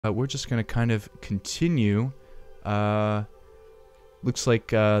we're just going to kind of continue. Looks like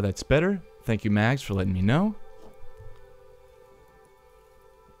that's better. Thank you, Mags, for letting me know.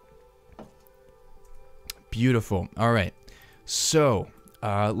 Beautiful. All right. So,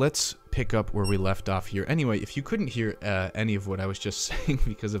 let's pick up where we left off here. Anyway, if you couldn't hear any of what I was just saying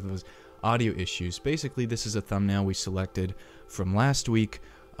because of those audio issues, basically this is a thumbnail we selected from last week.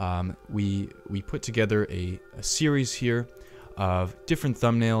 We put together a series here of different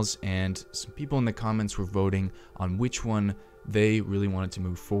thumbnails, and some people in the comments were voting on which one they really wanted to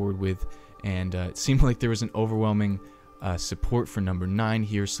move forward with, and it seemed like there was an overwhelming support for number 9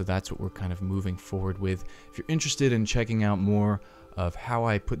 here, so that's what we're kind of moving forward with. If you're interested in checking out more of how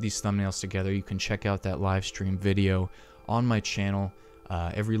I put these thumbnails together, you can check out that live stream video on my channel.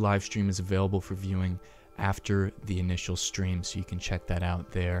 Every live stream is available for viewing after the initial stream, so you can check that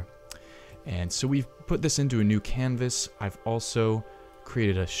out there. And so we've put this into a new canvas. I've also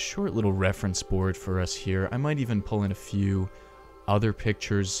created a short little reference board for us here. I might even pull in a few other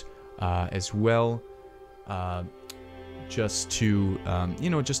pictures as well, just to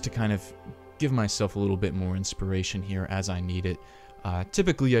just to kind of give myself a little bit more inspiration here as I need it.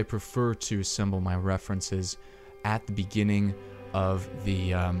 Typically, I prefer to assemble my references at the beginning of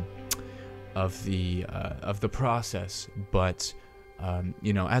the process, but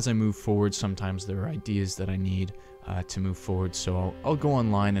as I move forward, sometimes there are ideas that I need to move forward, so I'll go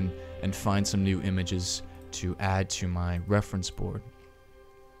online and find some new images to add to my reference board.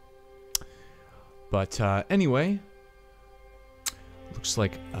 But anyway, looks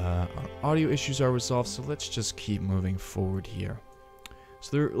like our audio issues are resolved, so let's just keep moving forward here.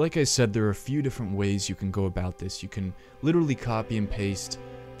 So there, like I said, there are a few different ways you can go about this. You can literally copy and paste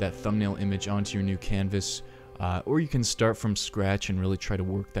that thumbnail image onto your new canvas, or you can start from scratch and really try to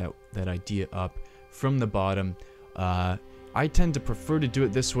work that idea up from the bottom. I tend to prefer to do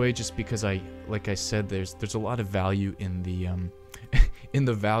it this way just because like I said, there's a lot of value in the in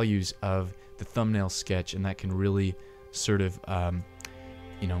the values of the thumbnail sketch, and that can really sort of can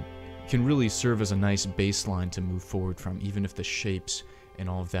really serve as a nice baseline to move forward from, even if the shapes and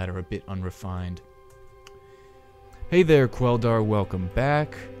all of that are a bit unrefined. Hey there, Queldar, welcome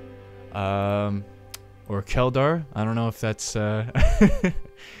back. Or Keldar, I don't know if that's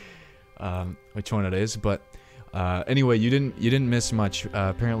which one it is, but anyway, you didn't miss much.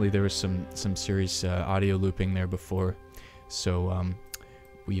 Apparently there was some serious audio looping there before, so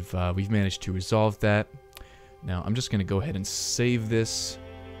we've managed to resolve that. Now I'm just gonna go ahead and save this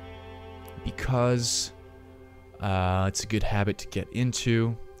because it's a good habit to get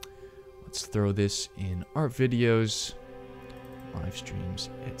into. Let's throw this in art videos, live streams,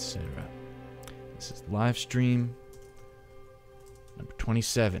 etc. This is live stream number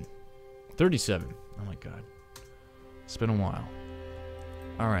 27. 37. Oh my god. It's been a while.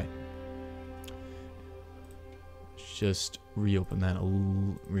 Alright. Just reopen that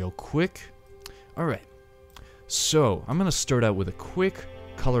real quick. Alright. So, I'm going to start out with a quick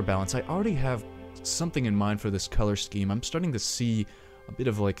color balance. I already have something in mind for this color scheme. I'm starting to see a bit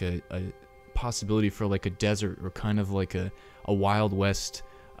of like a possibility for like a desert, or kind of like a Wild West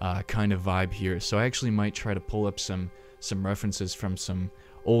kind of vibe here. So I actually might try to pull up some references from some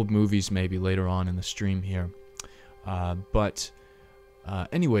old movies maybe later on in the stream here.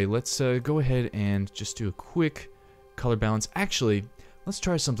 Anyway, let's go ahead and just do a quick color balance. Actually, let's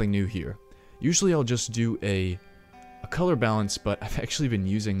try something new here. Usually I'll just do a color balance, but I've actually been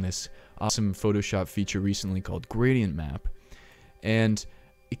using this awesome Photoshop feature recently called Gradient Map, and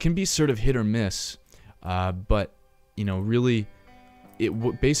it can be sort of hit or miss, but really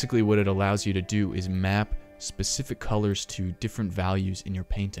basically what it allows you to do is map specific colors to different values in your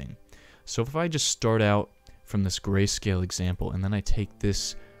painting. So if I just start out from this grayscale example, and then I take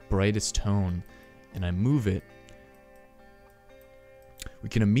this brightest tone and I move it, we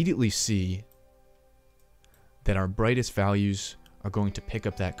can immediately see that our brightest values are going to pick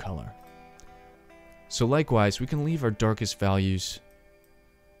up that color. So likewise, we can leave our darkest values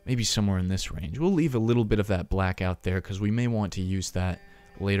maybe somewhere in this range. We'll leave a little bit of that black out there because we may want to use that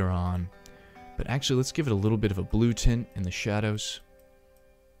later on. But actually, let's give it a little bit of a blue tint in the shadows.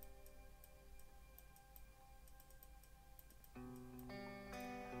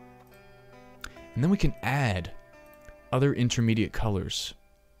 And then we can add other intermediate colors.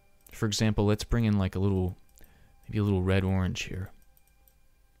 For example, let's bring in like maybe a little red-orange here.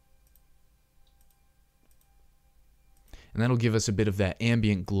 And that'll give us a bit of that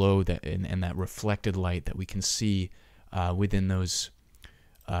ambient glow and that reflected light that we can see within those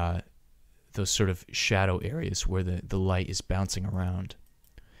sort of shadow areas where the light is bouncing around.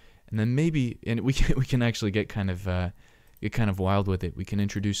 And then maybe, and we can actually get kind of get kind of wild with it. We can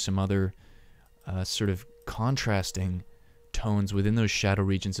introduce some other sort of contrasting tones within those shadow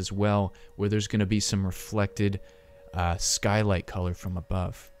regions as well, where there's going to be some reflected skylight color from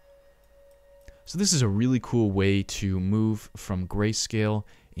above. So this is a really cool way to move from grayscale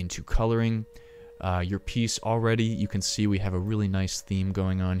into coloring your piece. Already you can see we have a really nice theme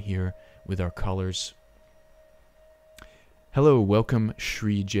going on here with our colors. Hello, welcome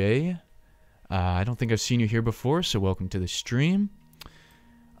Shri J. I don't think I've seen you here before, so welcome to the stream.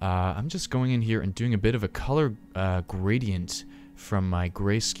 I'm just going in here and doing a bit of a color gradient from my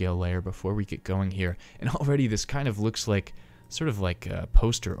grayscale layer before we get going here. And already this kind of looks like, sort of like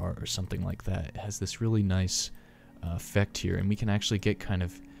poster art or something like that. It has this really nice effect here, and we can actually get kind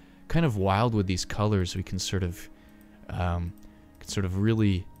of wild with these colors. We can sort of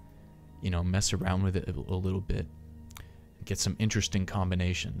really, you know, mess around with it a little bit and get some interesting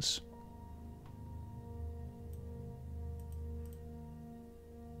combinations.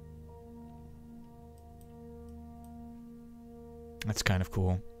 That's kind of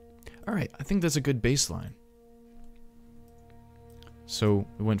cool. Alright, I think that's a good baseline. So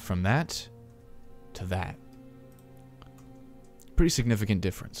we went from that to that. Pretty significant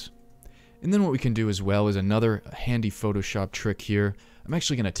difference. And then what we can do as well is another handy Photoshop trick here. I'm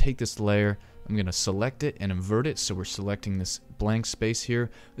actually going to take this layer, I'm going to select it and invert it, so we're selecting this blank space here.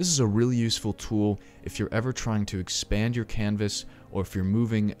 This is a really useful tool if you're ever trying to expand your canvas, or if you're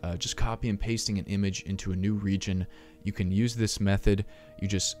moving, just copy and pasting an image into a new region. You can use this method. You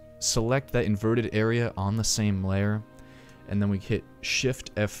just select that inverted area on the same layer, and then we hit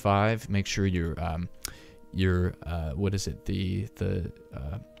Shift F5. Make sure your what is it?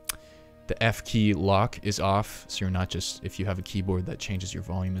 The F key lock is off, so you're not just, if you have a keyboard that changes your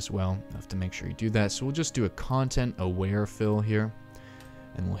volume as well, you have to make sure you do that. So we'll just do a content aware fill here,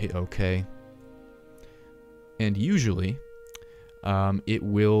 and we'll hit OK. And usually, it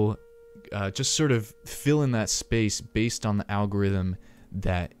will just sort of fill in that space based on the algorithm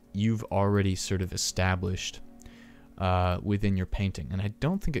that you've already sort of established within your painting. And I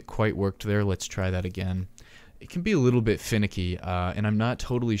don't think it quite worked there. Let's try that again. It can be a little bit finicky, and I'm not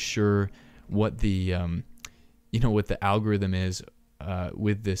totally sure what the what the algorithm is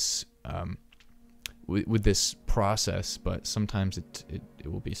with this with this process, but sometimes it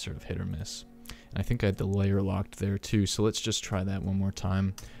will be sort of hit or miss. And I think I had the layer locked there too, so let's just try that one more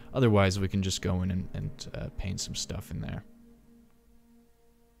time. Otherwise, we can just go in and paint some stuff in there.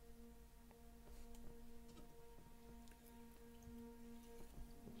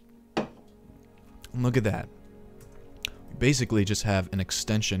 And look at that. We basically just have an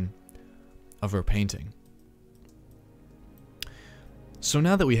extension of our painting. So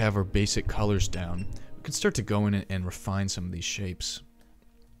now that we have our basic colors down, we can start to go in and refine some of these shapes.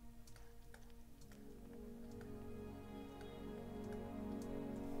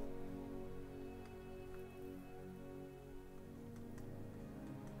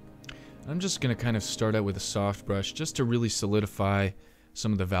 I'm just going to kind of start out with a soft brush just to really solidify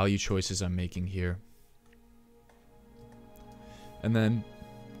some of the value choices I'm making here. And then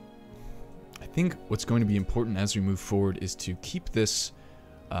I think what's going to be important as we move forward is to keep this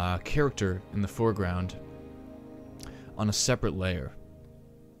character in the foreground on a separate layer.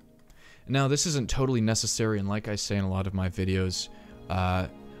 Now this isn't totally necessary, and like I say in a lot of my videos,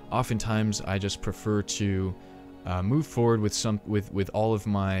 oftentimes I just prefer to move forward with all of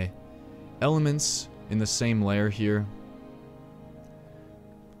my elements in the same layer here.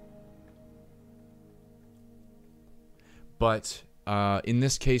 But in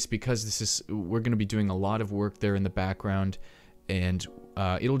this case, because we're going to be doing a lot of work there in the background, and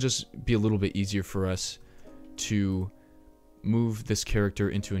it'll just be a little bit easier for us to move this character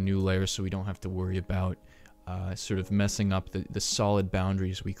into a new layer, so we don't have to worry about sort of messing up the solid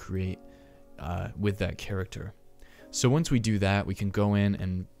boundaries we create with that character. So once we do that, we can go in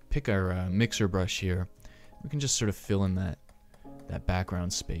and pick our mixer brush here. We can just sort of fill in that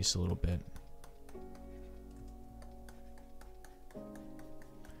background space a little bit.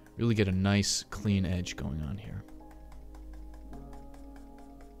 Really get a nice clean edge going on here.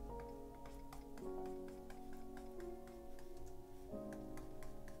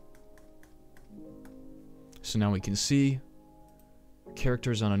 So now we can see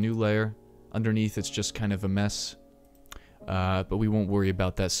characters on a new layer. Underneath it's just kind of a mess. But we won't worry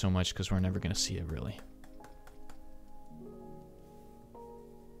about that so much because we're never going to see it really.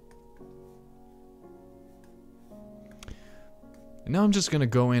 And now I'm just going to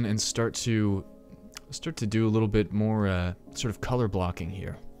go in and start to do a little bit more sort of color blocking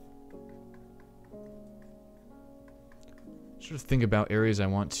here. Sort of think about areas I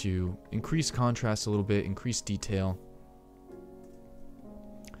want to increase contrast a little bit, increase detail.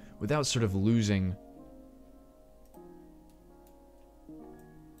 without sort of losing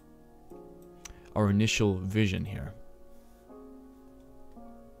our initial vision here.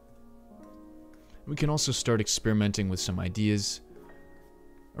 We can also start experimenting with some ideas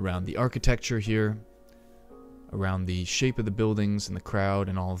around the architecture here, around the shape of the buildings and the crowd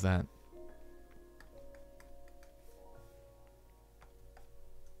and all of that.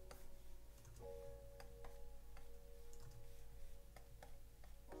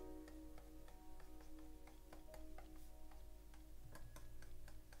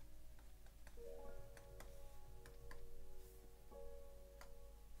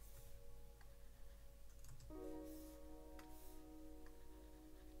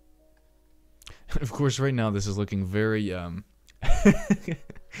 Of course, right now this is looking very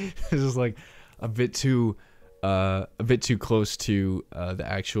this is like a bit too close to the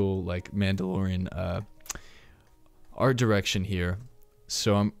actual like Mandalorian art direction here.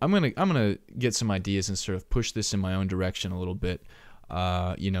 So I'm gonna get some ideas and sort of push this in my own direction a little bit.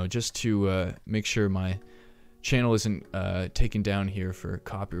 You know, just to make sure my channel isn't taken down here for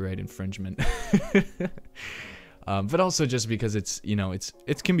copyright infringement. But also just because it's, you know,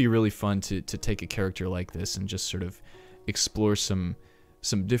 it can be really fun to take a character like this and just sort of explore some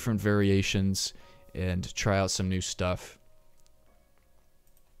different variations and try out some new stuff.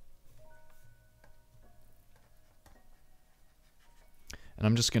 And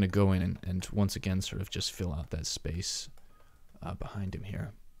I'm just going to go in and once again sort of just fill out that space behind him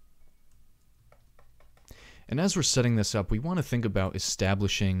here. And as we're setting this up, we want to think about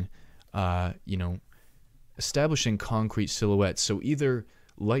establishing, you know, establishing concrete silhouettes, so either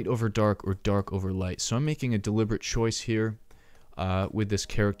light over dark or dark over light. So I'm making a deliberate choice here with this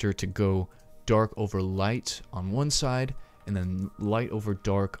character to go dark over light on one side and then light over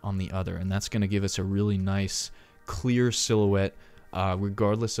dark on the other, and that's going to give us a really nice clear silhouette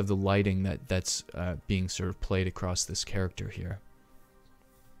regardless of the lighting that's being sort of played across this character here.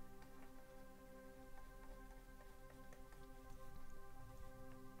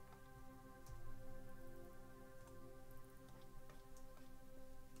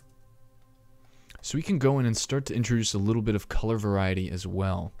 So we can go in and start to introduce a little bit of color variety as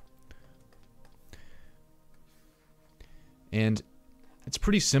well. And it's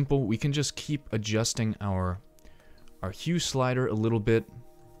pretty simple. We can just keep adjusting our hue slider a little bit,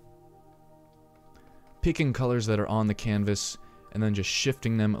 picking colors that are on the canvas, and then just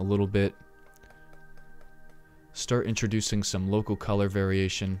shifting them a little bit. Start introducing some local color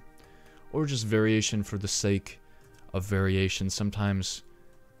variation, or just variation for the sake of variation. Sometimes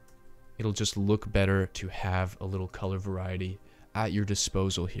it'll just look better to have a little color variety at your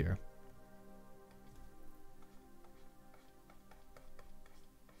disposal here.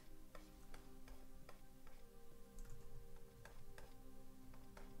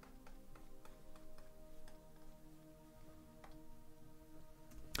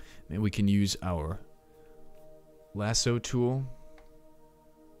 Maybe we can use our lasso tool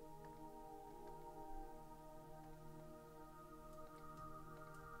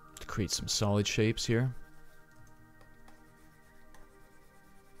to create some solid shapes here.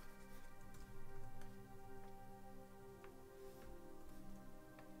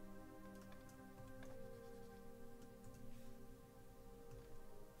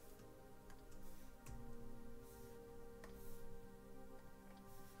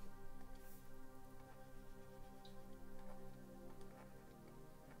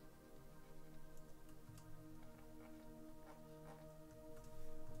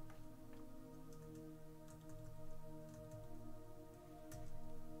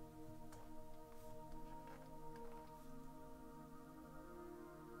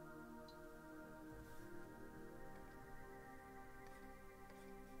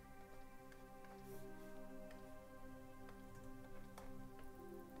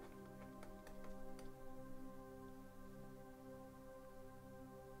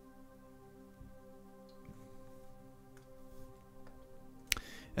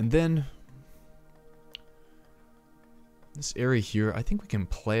 And then this area here, I think we can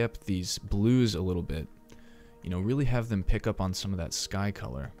play up these blues a little bit. You know, really have them pick up on some of that sky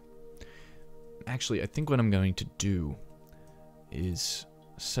color. Actually, I think what I'm going to do is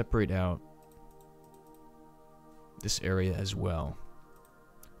separate out this area as well.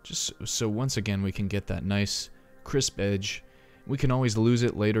 Just so once again we can get that nice crisp edge. We can always lose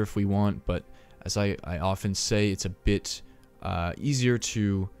it later if we want, but as I often say, it's a bit easier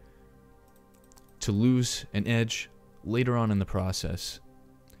to lose an edge later on in the process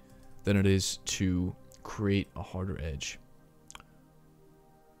than it is to create a harder edge.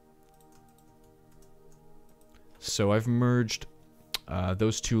 So I've merged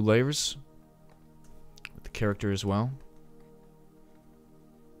those two layers with the character as well.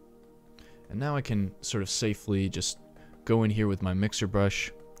 And now I can sort of safely just go in here with my mixer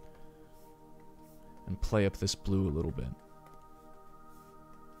brush and play up this blue a little bit.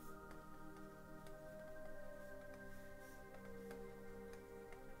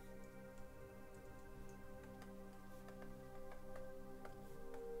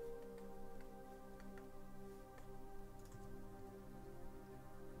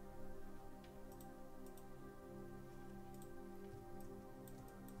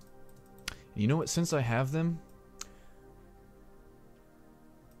 You know what, since I have them,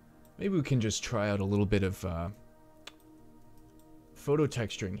 maybe we can just try out a little bit of photo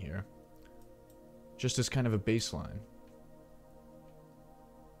texturing here, just as kind of a baseline.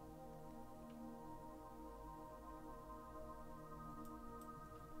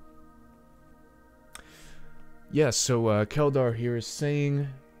 Yeah, so Keldar here is saying,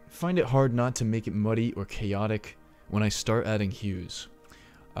 find it hard not to make it muddy or chaotic when I start adding hues.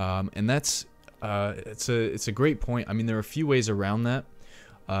 And that's it's a great point. I mean, there are a few ways around that,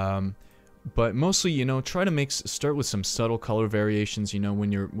 but mostly, you know, try to start with some subtle color variations. You know,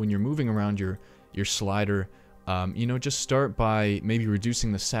 when you're moving around your slider, you know, just start by maybe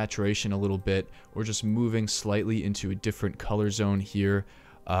reducing the saturation a little bit, or just moving slightly into a different color zone here.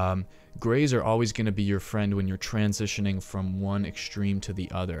 Grays are always going to be your friend when you're transitioning from one extreme to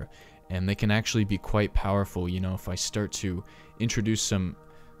the other, and they can actually be quite powerful. You know, if I start to introduce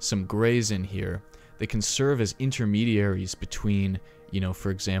some grays in here, they can serve as intermediaries between, you know,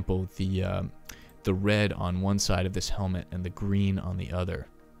 for example, the red on one side of this helmet and the green on the other.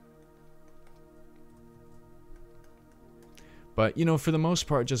 But, you know, for the most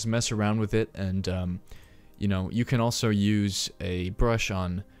part, just mess around with it, and you know, you can also use a brush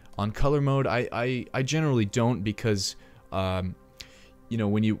on color mode. I generally don't, because you know,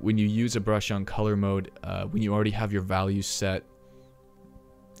 when you use a brush on color mode, when you already have your values set,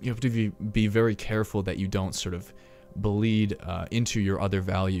 you have to be very careful that you don't sort of bleed into your other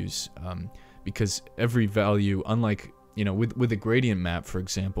values, because every value, unlike, you know, with a gradient map, for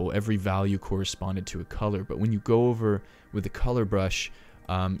example, every value corresponded to a color. But when you go over with a color brush,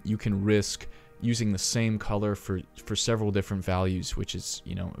 you can risk using the same color for several different values, which is,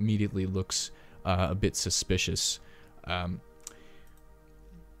 you know, immediately looks a bit suspicious.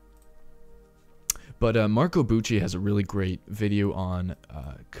 But Marco Bucci has a really great video on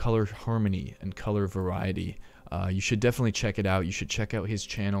color harmony and color variety. You should definitely check it out. You should check out his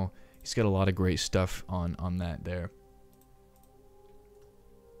channel. He's got a lot of great stuff on that there.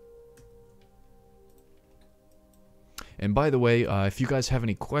 And by the way, if you guys have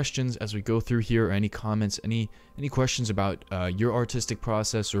any questions as we go through here, or any comments, any questions about your artistic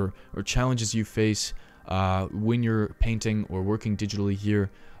process, or challenges you face when you're painting or working digitally here,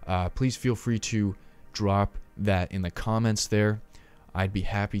 please feel free to drop that in the comments there. I'd be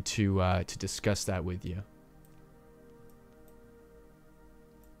happy to discuss that with you.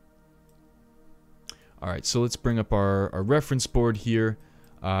 Alright, so let's bring up our reference board here.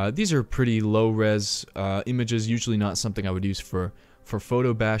 These are pretty low-res images, usually not something I would use for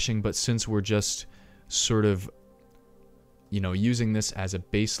photo bashing, but since we're just sort of, you know, using this as a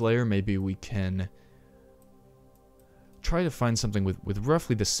base layer, maybe we can try to find something with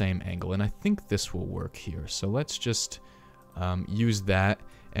roughly the same angle, and I think this will work here. So let's just use that,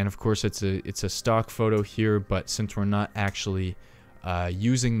 and of course it's a stock photo here, but since we're not actually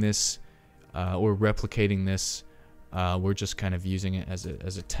using this or replicating this, we're just kind of using it as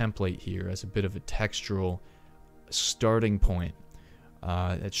a template here, as a bit of a textural starting point.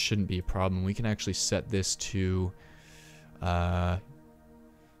 That shouldn't be a problem. We can actually set this to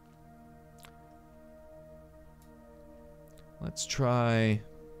let's try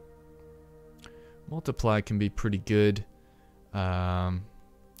multiply. Can be pretty good.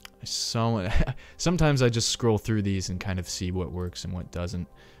 Sometimes I just scroll through these and kind of see what works and what doesn't.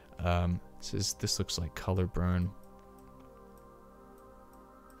 This looks like color burn.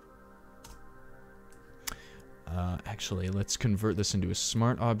 Actually, let's convert this into a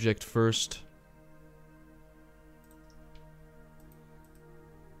smart object first.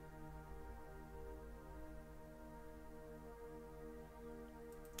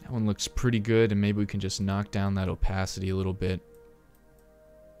 That one looks pretty good, and maybe we can just knock down that opacity a little bit.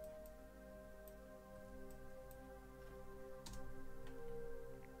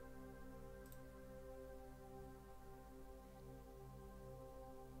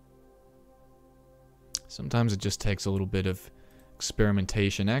 Sometimes it just takes a little bit of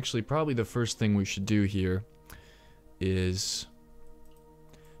experimentation. Actually, probably the first thing we should do here is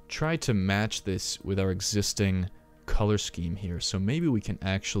try to match this with our existing color scheme here. So maybe we can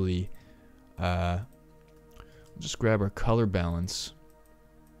actually just grab our color balance,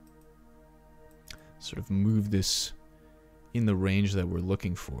 sort of move this in the range that we're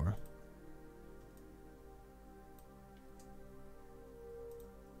looking for.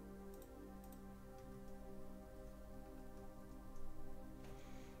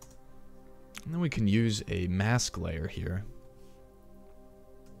 And then we can use a mask layer here.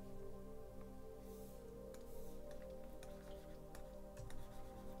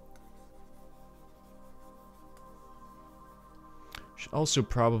 Should also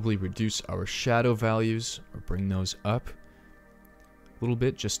probably reduce our shadow values or bring those up a little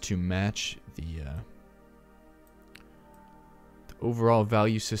bit just to match the overall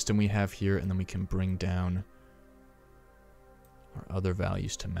value system we have here, and then we can bring down our other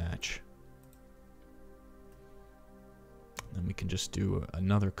values to match. Then we can just do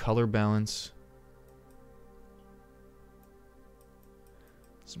another color balance.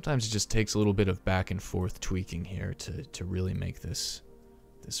 Sometimes it just takes a little bit of back and forth tweaking here to really make this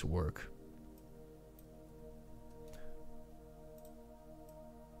work.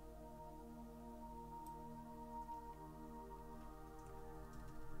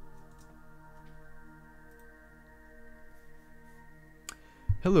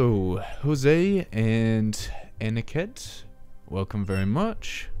 Hello, Jose and Aniket. Welcome very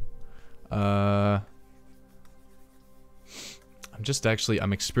much. I'm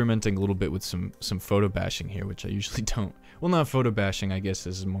experimenting a little bit with some photo bashing here, which I usually don't. Well, not photo bashing, I guess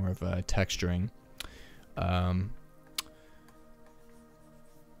this is more of texturing. I'm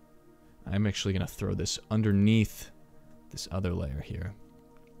actually gonna throw this underneath this other layer here.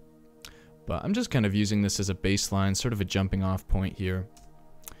 But I'm just kind of using this as a baseline, sort of a jumping off point here.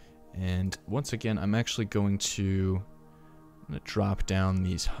 And once again, I'm actually going to drop down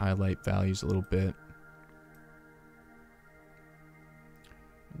these highlight values a little bit.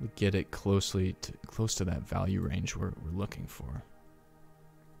 Get it close to that value range we're looking for.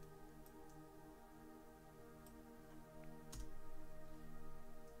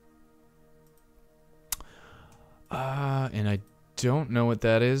 And I don't know what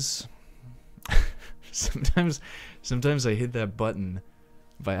that is. Sometimes I hit that button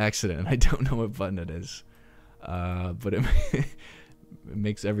by accident and I don't know what button it is. But it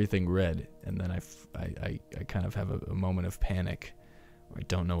makes everything red, and then I kind of have a moment of panic where I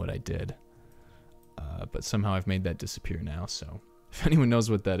don't know what I did. But somehow I've made that disappear now, so if anyone knows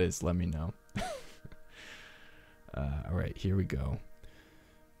what that is, let me know. Alright, here we go.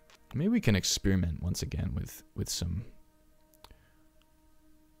 Maybe we can experiment once again with some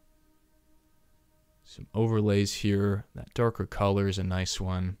overlays here. That darker color is a nice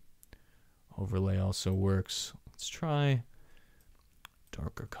one. Overlay also works. Let's try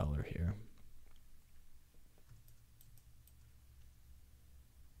darker color here.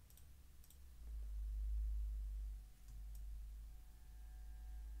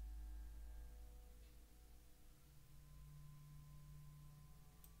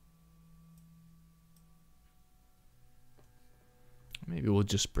 Maybe we'll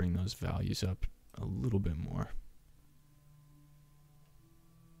just bring those values up a little bit more.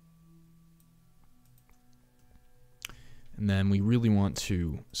 And then we really want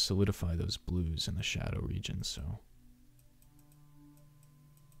to solidify those blues in the shadow region, so.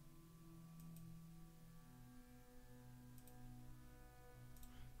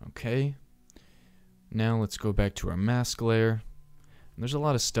 Okay. Now let's go back to our mask layer. And there's a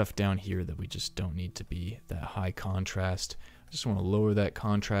lot of stuff down here that we just don't need to be that high contrast. I just want to lower that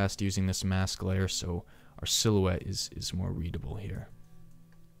contrast using this mask layer so our silhouette is more readable here.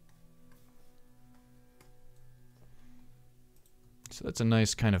 So that's a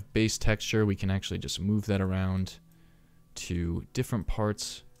nice kind of base texture. We can actually just move that around to different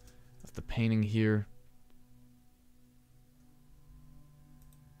parts of the painting here.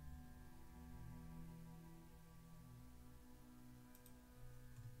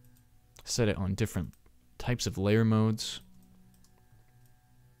 Set it on different types of layer modes.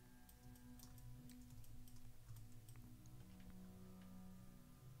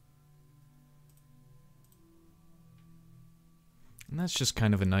 And that's just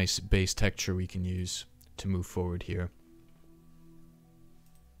kind of a nice base texture we can use to move forward here.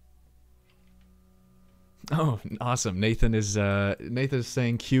 Oh, awesome. Nathan is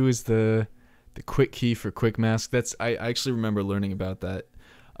saying Q is the quick key for quick mask. I actually remember learning about that.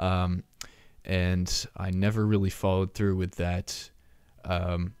 And I never really followed through with that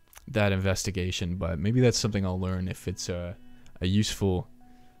that investigation, but maybe that's something I'll learn if it's a useful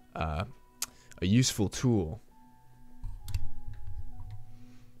tool.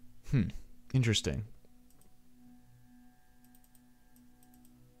 Interesting.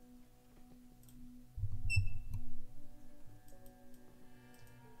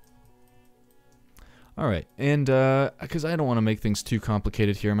 Alright, and because I don't want to make things too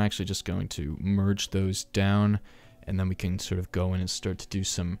complicated here, I'm actually just going to merge those down, and then we can sort of go in and start to do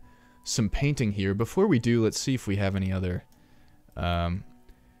some painting here. Before we do, let's see if we have any other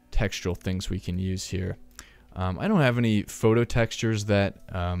textural things we can use here. I don't have any photo textures that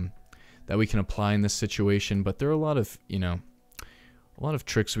that we can apply in this situation, but there are a lot of, you know, a lot of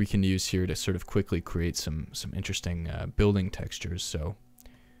tricks we can use here to sort of quickly create some interesting building textures. So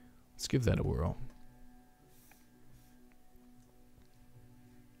let's give that a whirl.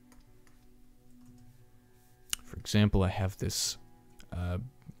 For example, I have this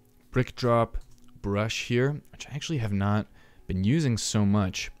brick drop brush here, which I actually have not been using so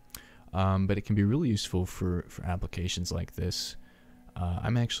much, but it can be really useful for applications like this.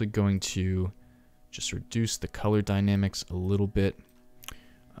 I'm actually going to just reduce the color dynamics a little bit.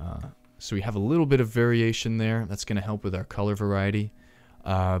 So we have a little bit of variation there. That's going to help with our color variety,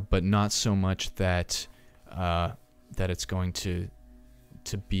 but not so much that that it's going to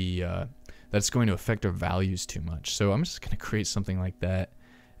be that's going to affect our values too much. So I'm just going to create something like that,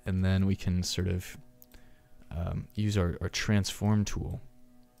 and then we can sort of use our transform tool.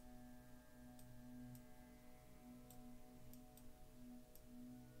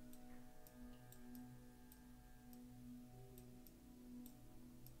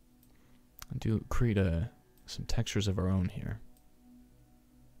 And create some textures of our own here.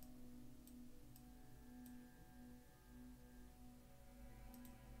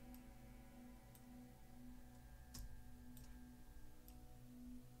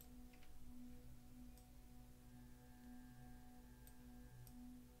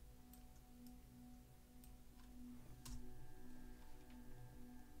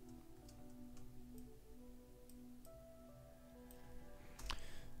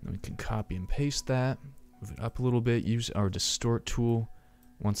 Then we can copy and paste that, move it up a little bit, use our distort tool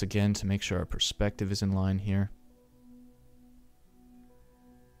once again to make sure our perspective is in line here.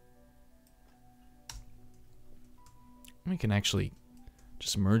 We can actually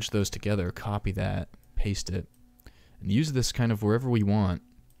just merge those together, copy that, paste it, and use this kind of wherever we want.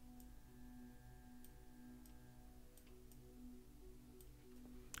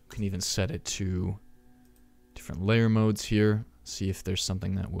 We can even set it to different layer modes here. See if there's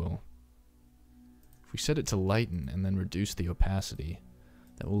something that will, if we set it to lighten and then reduce the opacity,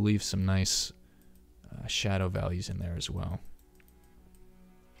 that will leave some nice shadow values in there as well.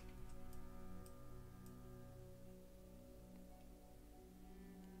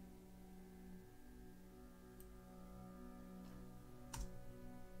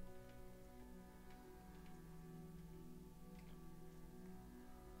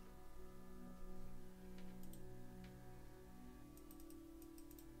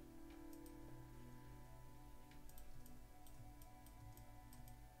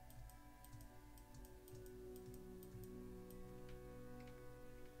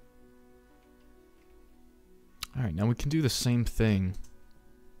 Alright, now we can do the same thing.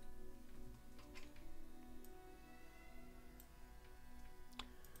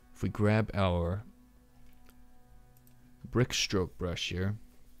 If we grab our brick stroke brush here,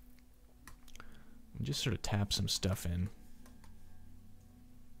 and just sort of tap some stuff in.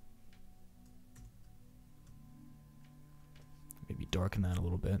 Maybe darken that a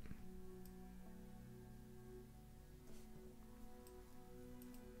little bit.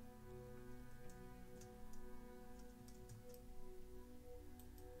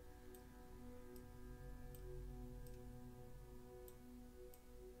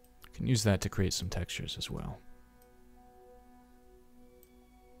 Can use that to create some textures as well.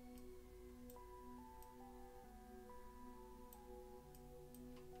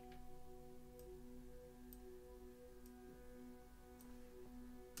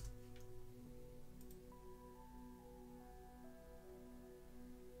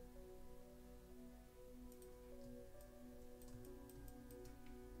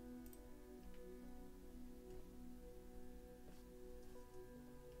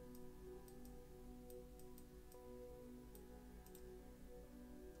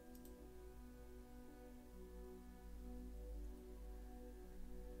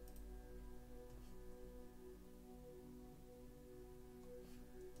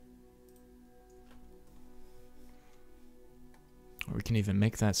 Or we can even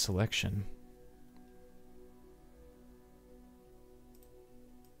make that selection.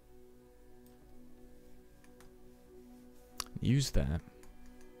 Use that.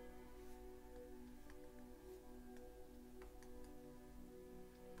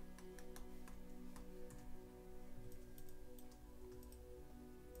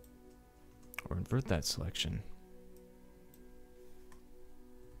 Or invert that selection.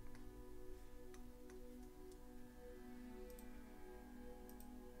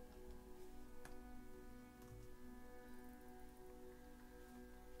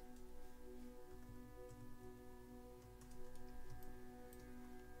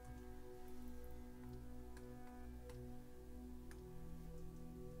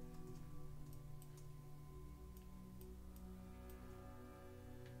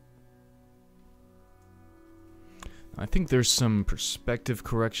 I think there's some perspective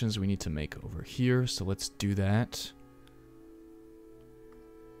corrections we need to make over here, so let's do that.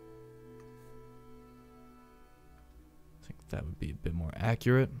 I think that would be a bit more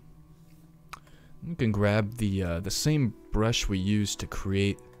accurate. We can grab the same brush we used to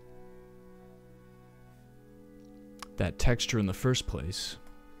create that texture in the first place.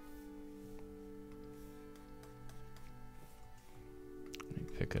 Let me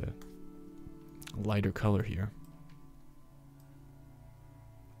pick a lighter color here.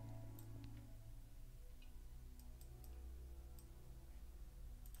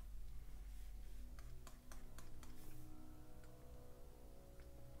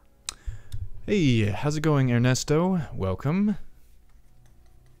 Hey, how's it going, Ernesto? Welcome.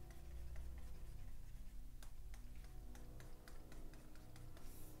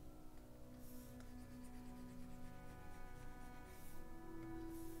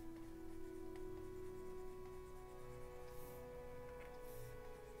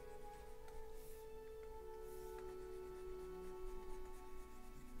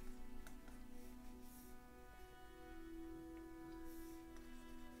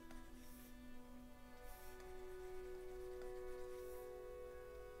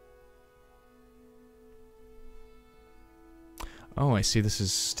 Oh, I see this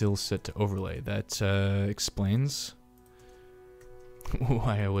is still set to overlay. That explains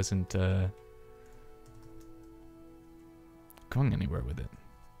why I wasn't going anywhere with it.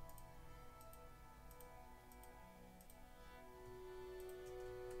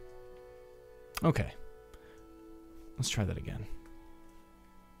 Okay. Let's try that again.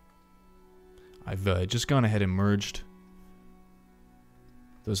 I've just gone ahead and merged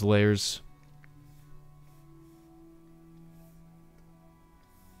those layers.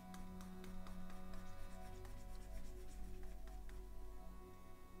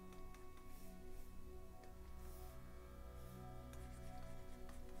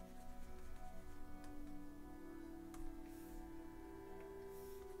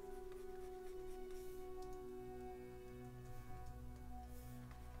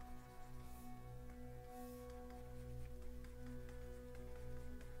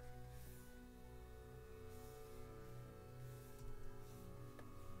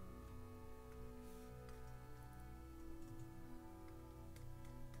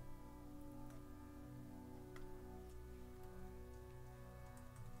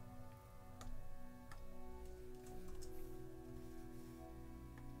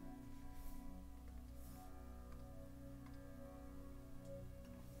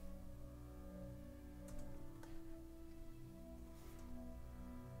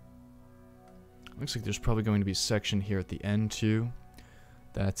 Looks like there's probably going to be a section here at the end too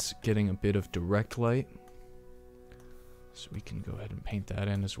that's getting a bit of direct light. So we can go ahead and paint that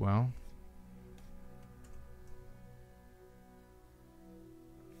in as well.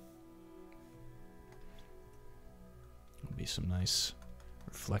 There'll be some nice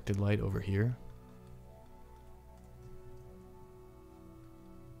reflected light over here.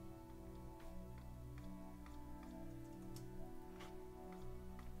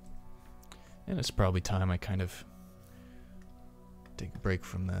 And it's probably time I kind of take a break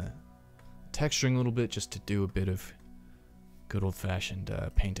from the texturing a little bit just to do a bit of good old-fashioned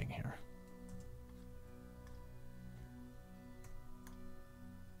painting here.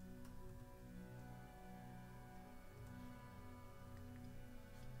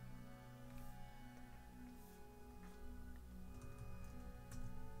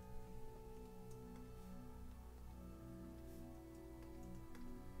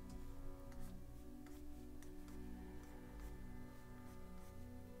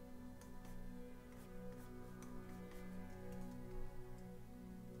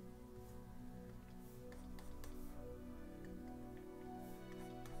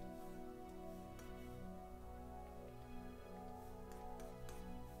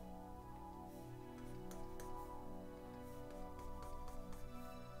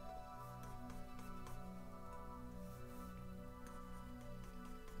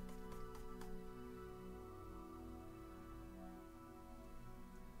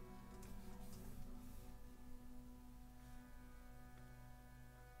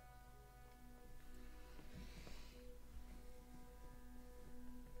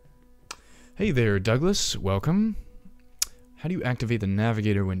 Hey there, Douglas. Welcome. How do you activate the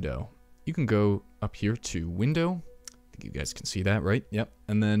navigator window? You can go up here to window. I think you guys can see that, right? Yep.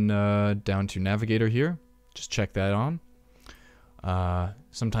 And then down to navigator here. Just check that on.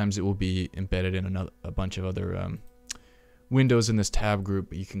 Sometimes it will be embedded in a bunch of other windows in this tab group,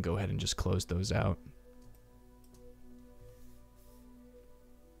 but you can go ahead and just close those out.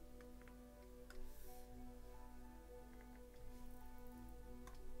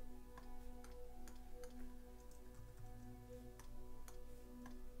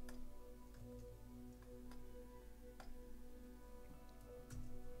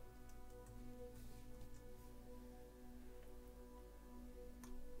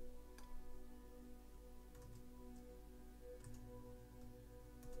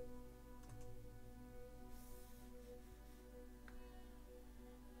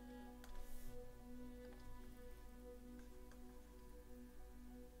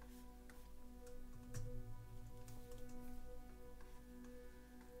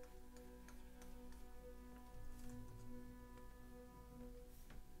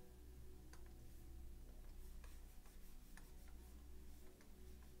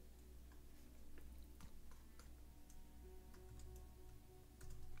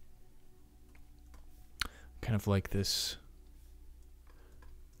 kind of like this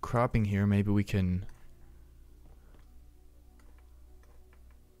cropping here. Maybe we can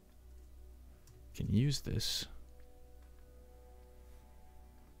use this.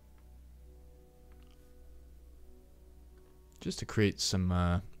 Just to create some,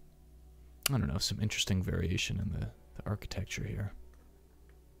 I don't know, some interesting variation in the architecture here.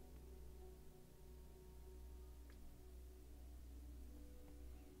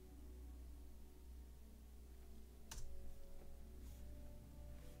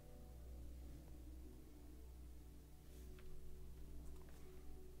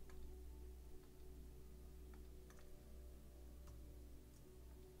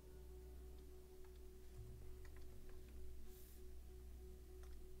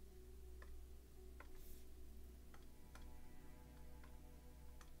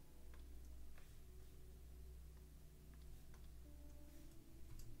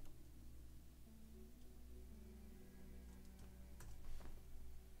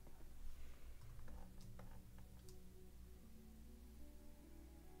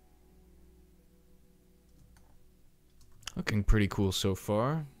 Looking pretty cool so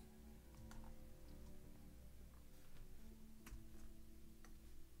far.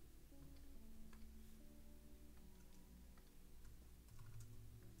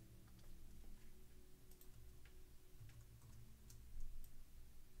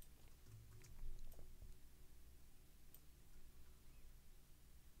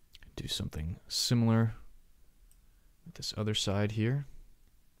 Do something similar with this other side here.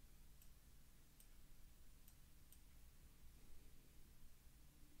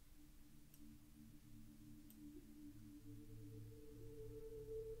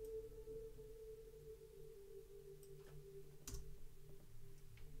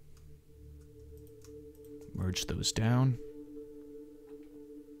 Merge those down.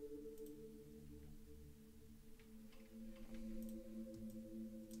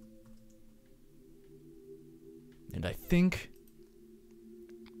 And I think,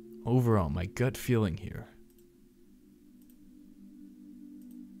 overall, my gut feeling here,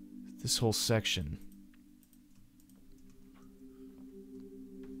 this whole section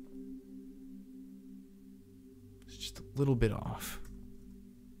is just a little bit off.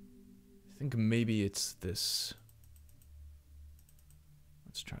 I think maybe it's this.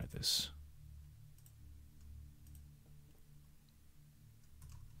 Let's try this.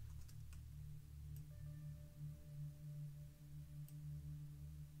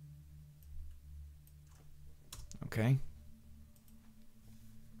 Okay.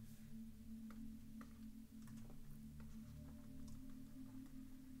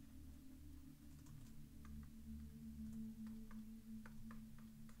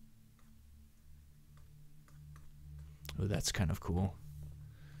 Oh, that's kind of cool.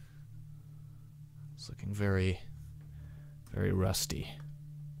 It's looking very, very rusty.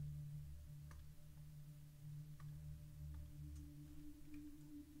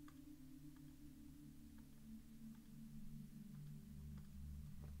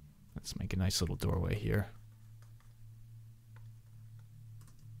 Let's make a nice little doorway here.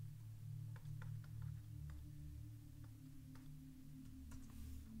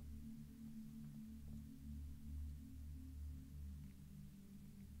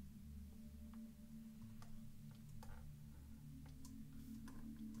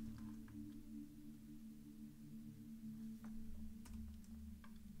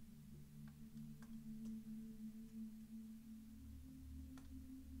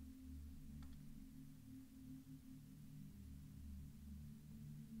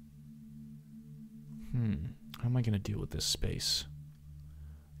 How am I going to deal with this space?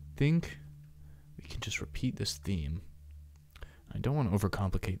 I think we can just repeat this theme. I don't want to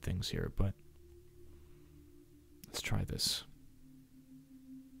overcomplicate things here, but let's try this.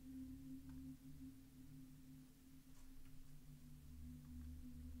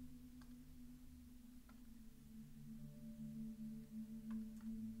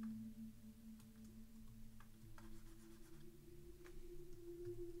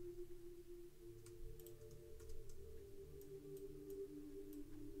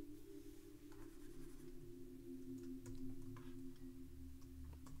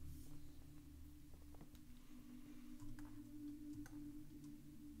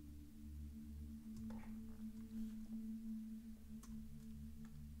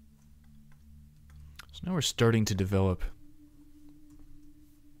 So now we're starting to develop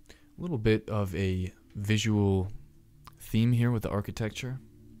a little bit of a visual theme here with the architecture.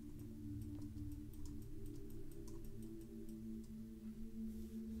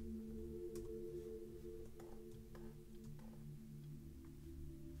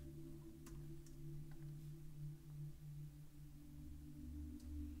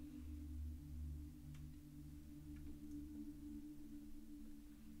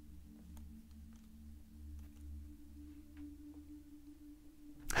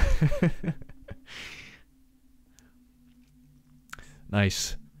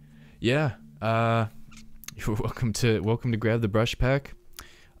 Nice. Yeah. You're welcome to grab the brush pack.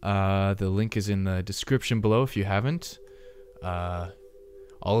 The link is in the description below if you haven't. All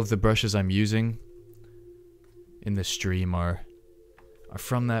of the brushes I'm using in this stream are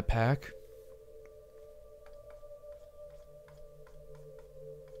from that pack.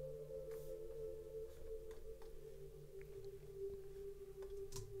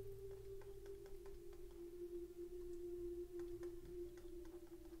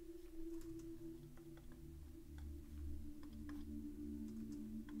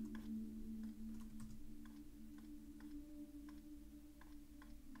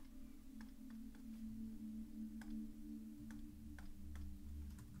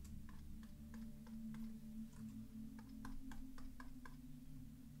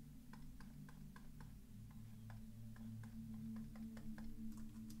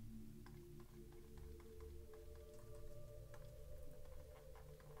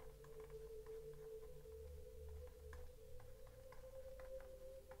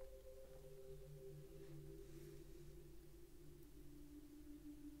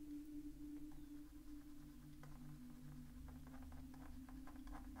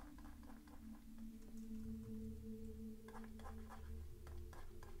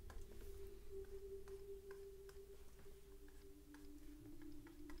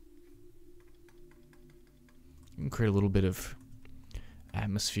 You can create a little bit of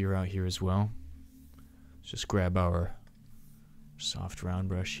atmosphere out here as well. Let's just grab our soft round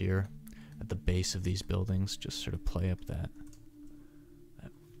brush here at the base of these buildings. Just sort of play up that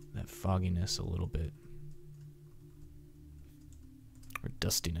fogginess a little bit, or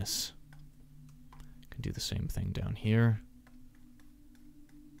dustiness. Can do the same thing down here.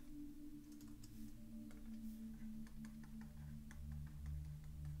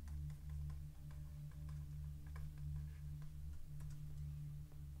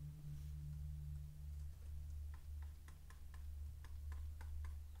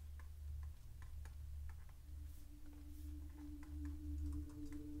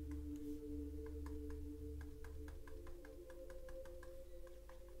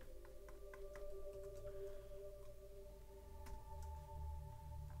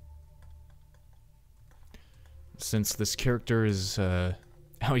 Since this character is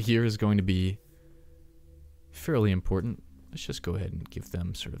out here is going to be fairly important, let's just go ahead and give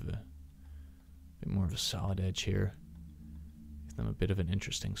them sort of a bit more of a solid edge here. Give them a bit of an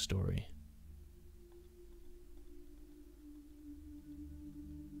interesting story.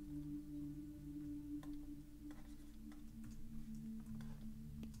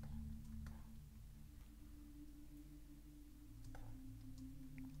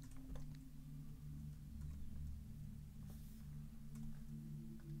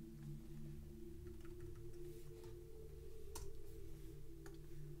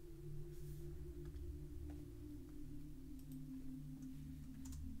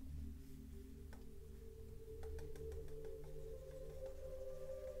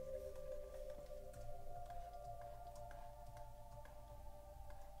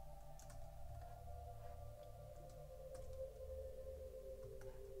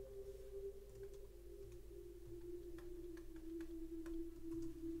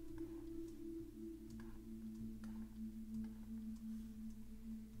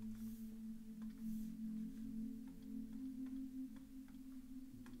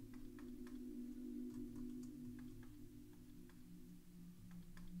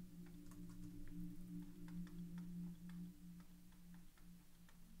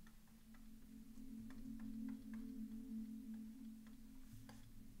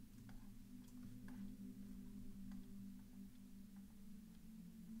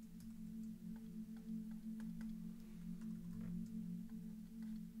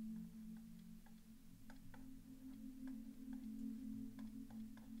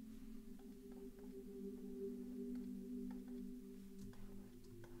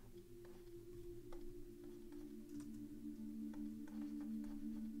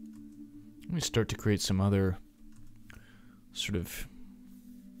 Let me start to create some other sort of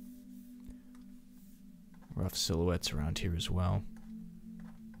rough silhouettes around here as well.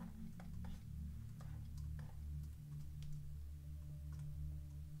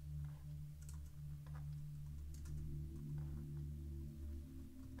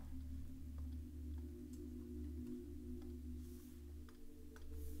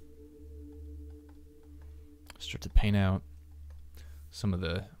 Start to paint out some of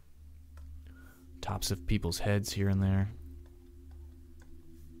the tops of people's heads here and there.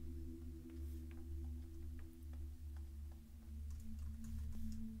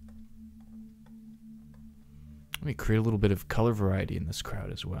 Let me create a little bit of color variety in this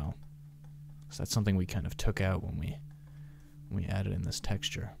crowd as well. So that's something we kind of took out when we added in this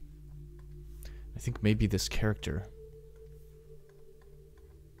texture. I think maybe this character,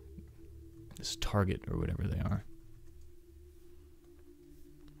 this target or whatever they are,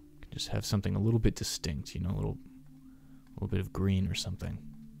 can just have something a little bit distinct, you know, a little bit of green or something.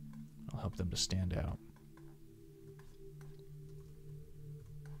 It'll help them to stand out.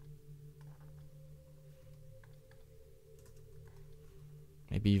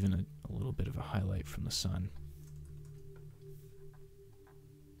 Maybe even a little bit of a highlight from the sun.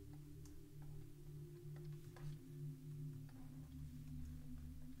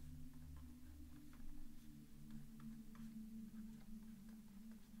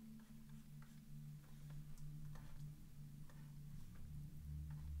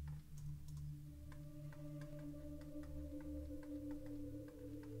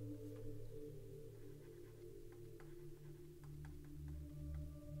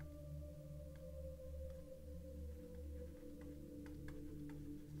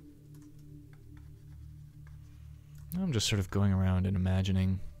 I'm just sort of going around and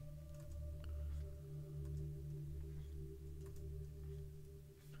imagining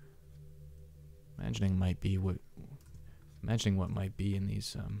what might be in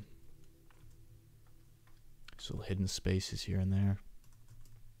these little hidden spaces here and there.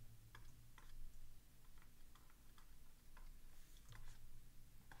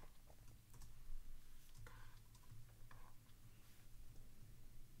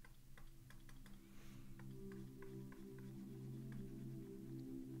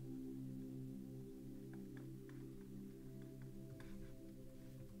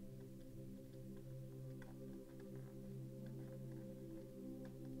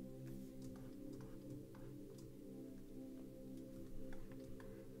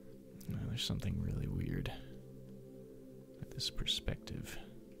 There's something really weird with this perspective.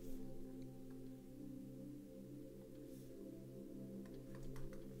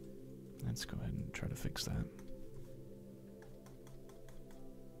 Let's go ahead and try to fix that.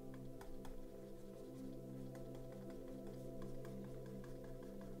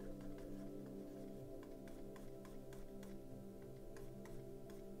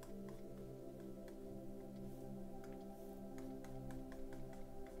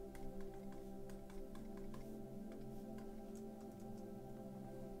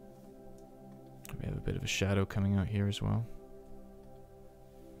 We have a bit of a shadow coming out here as well.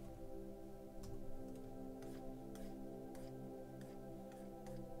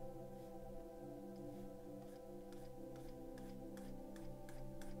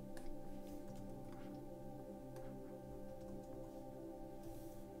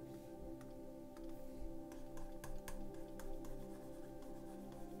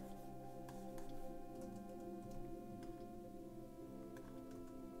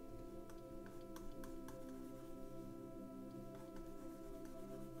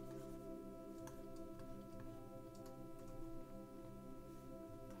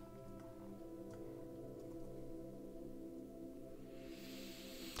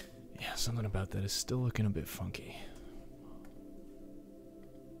 Something about that is still looking a bit funky.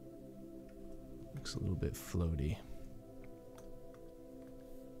 Looks a little bit floaty.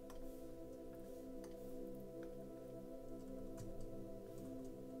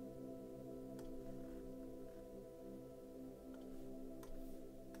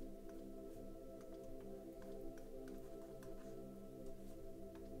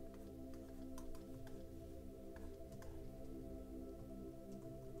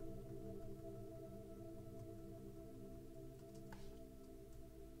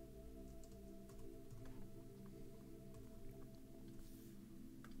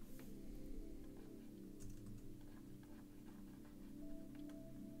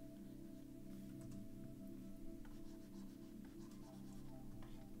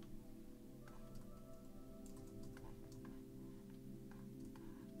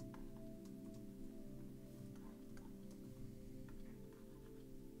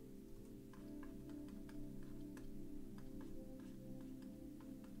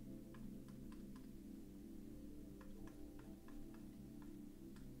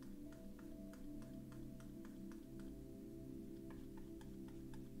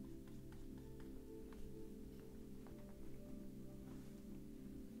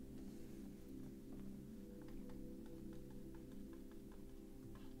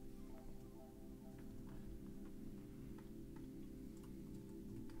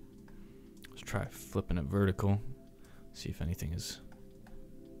 Try flipping it vertical, see if anything is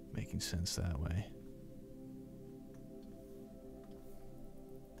making sense that way.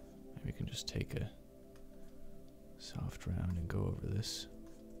 Maybe we can just take a soft round and go over this.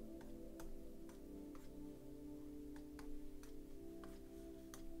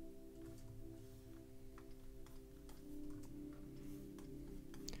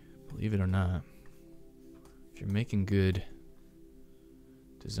 Believe it or not, if you're making good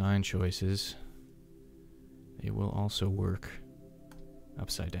design choices, they will also work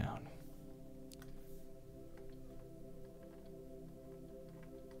upside down.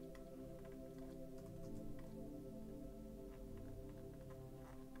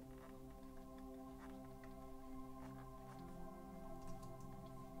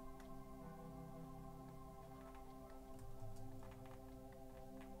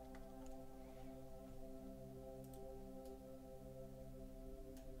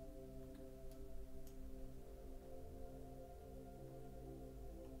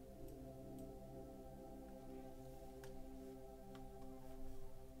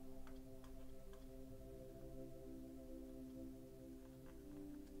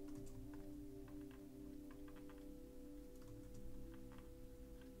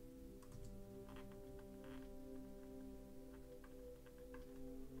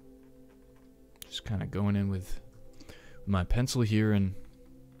 Just kind of going in with my pencil here and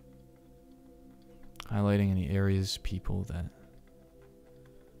highlighting any areas, people that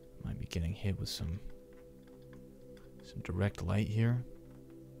might be getting hit with some direct light here.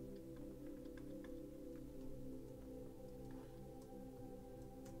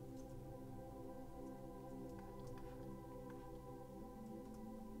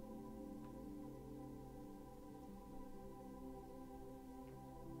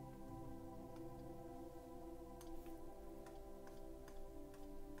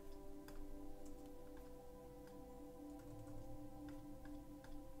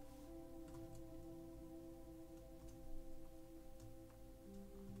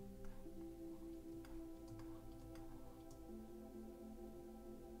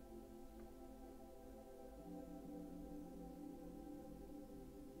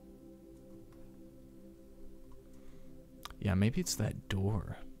 Yeah, maybe it's that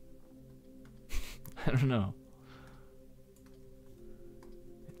door. I don't know.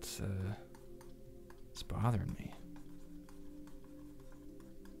 It's bothering me.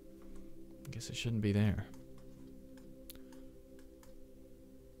 I guess it shouldn't be there.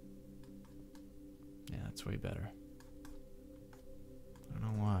 Yeah, that's way better. I don't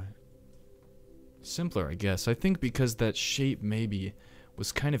know why. Simpler, I guess. I think because that shape maybe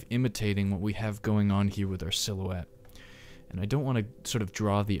was kind of imitating what we have going on here with our silhouette. And I don't want to sort of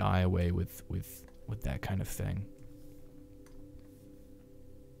draw the eye away with that kind of thing.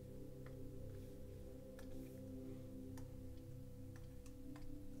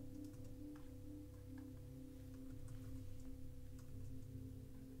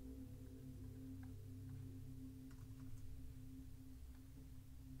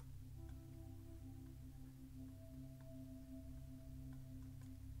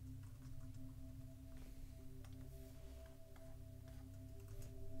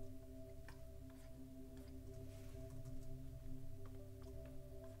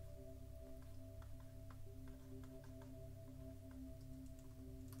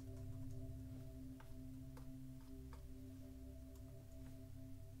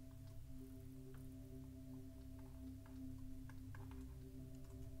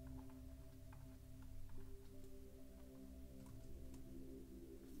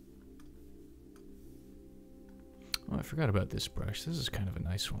 Oh, I forgot about this brush. This is kind of a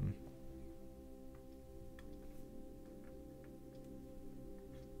nice one.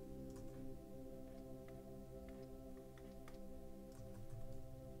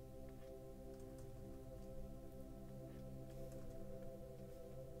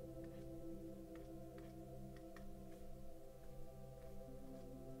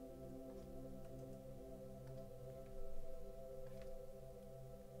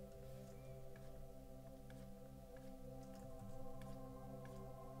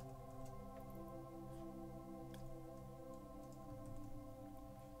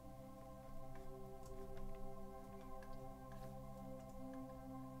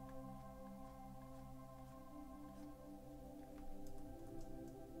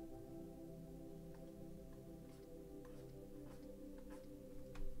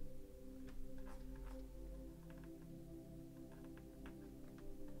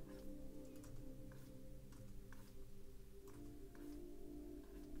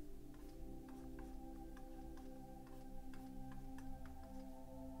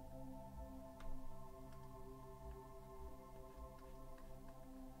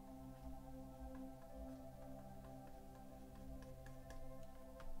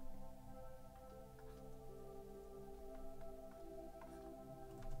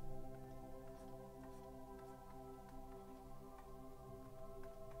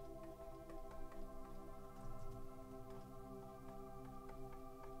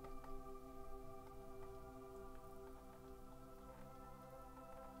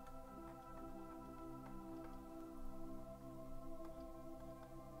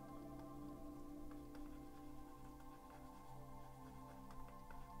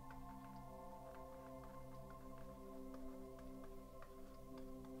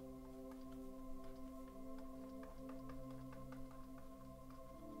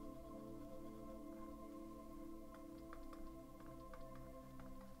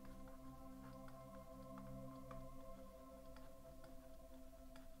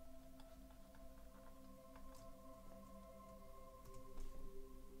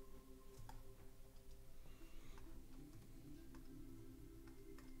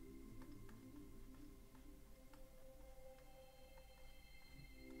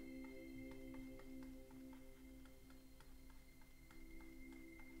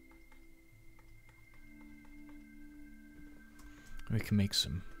 We can make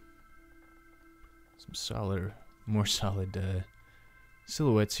some solid, more solid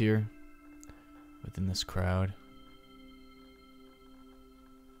silhouettes here within this crowd.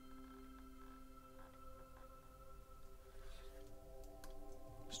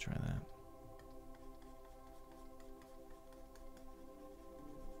 Let's try that.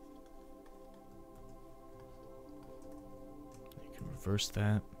 You can reverse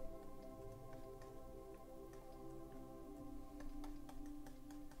that.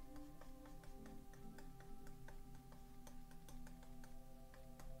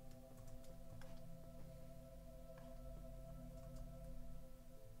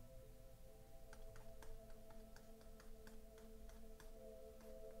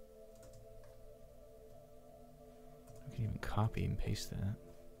 I can even copy and paste that.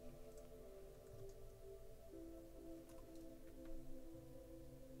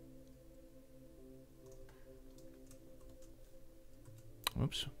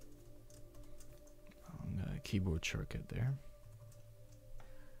 Whoops. Keyboard shortcut there.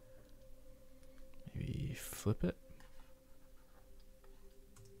 Maybe flip it.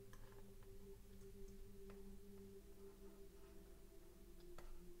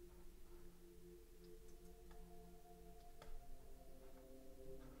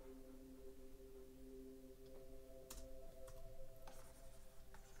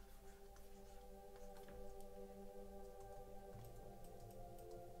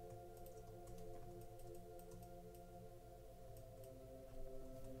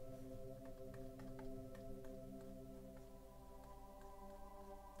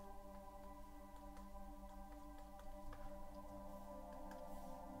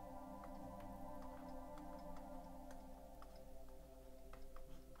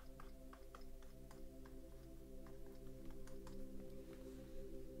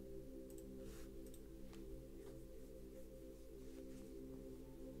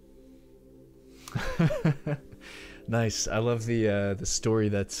 Nice. I love the story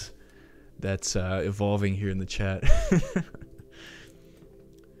that's evolving here in the chat.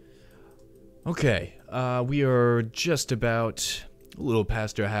 Okay, we are just about a little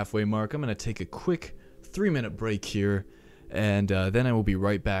past our halfway mark. I'm gonna take a quick 3-minute break here, and then I will be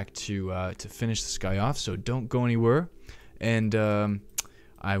right back to finish this guy off. So don't go anywhere, and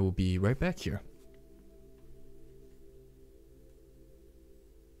I will be right back here.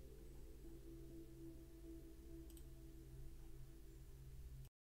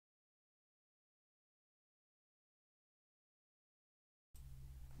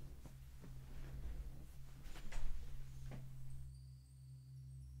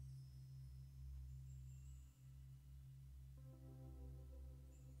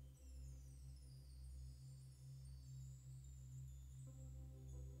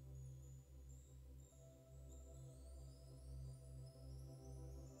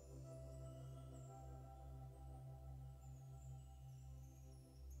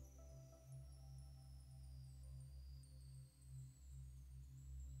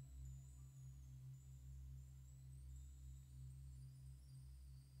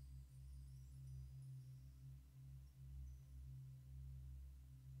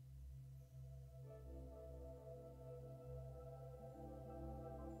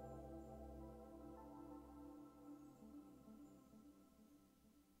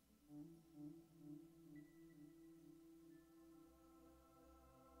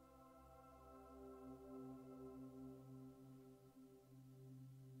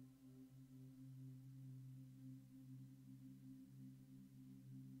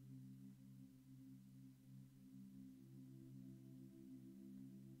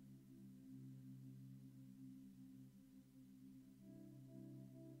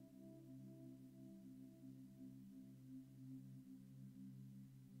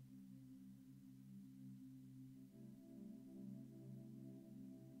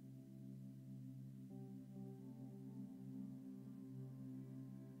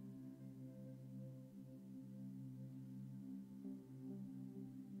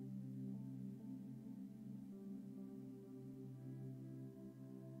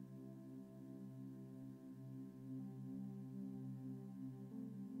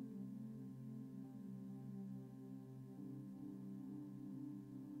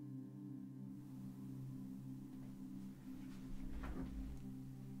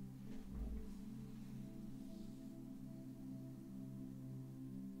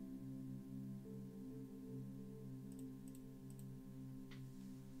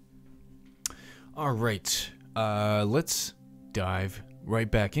 All right, let's dive right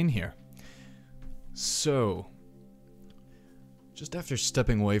back in here. So, just after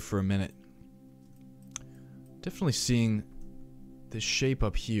stepping away for a minute, definitely seeing this shape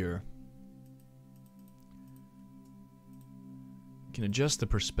up here, you can adjust the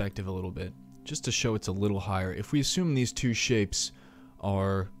perspective a little bit just to show it's a little higher. If we assume these two shapes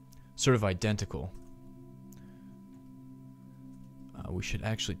are sort of identical, we should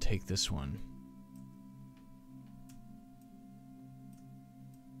actually take this one.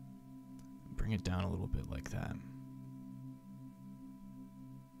 Bring it down a little bit like that.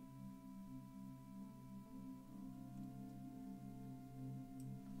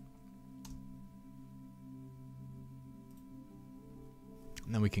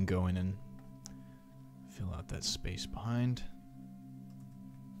 And then we can go in and fill out that space behind.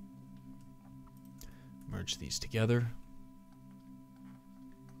 Merge these together.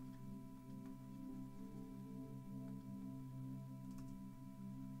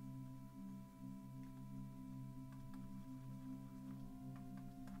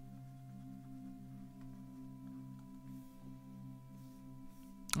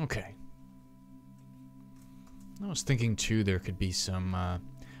 Okay. I was thinking too there could be some, I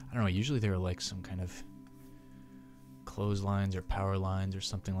don't know, usually there are like some kind of clotheslines or power lines or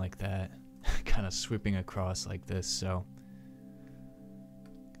something like that kind of sweeping across like this, so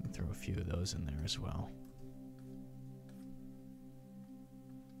I can throw a few of those in there as well.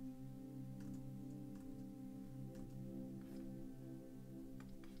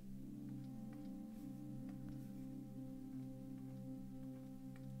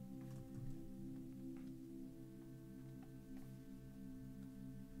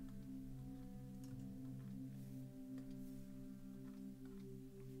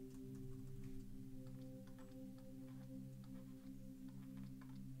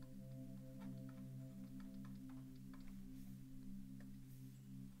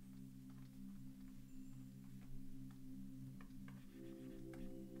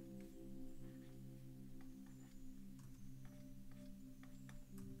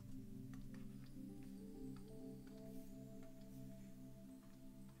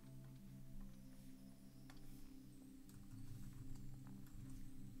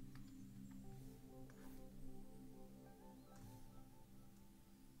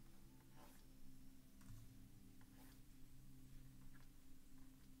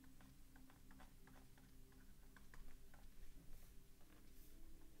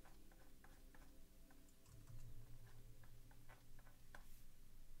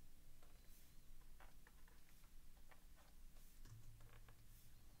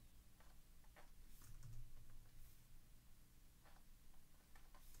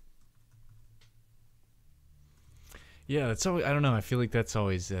 Yeah, that's always, I don't know, I feel like that's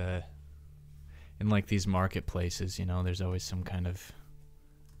always, in like these marketplaces, you know, there's always some kind of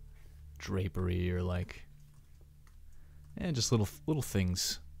drapery or like, just little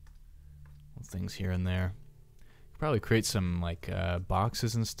things here and there. Probably create some like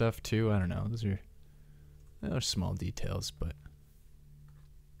boxes and stuff too, I don't know, they're small details, but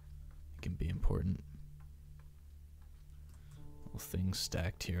it can be important. Little things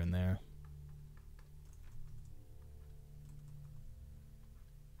stacked here and there.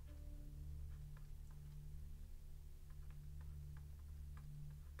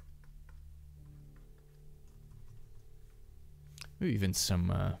 Maybe even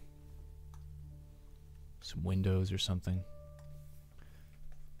some windows or something.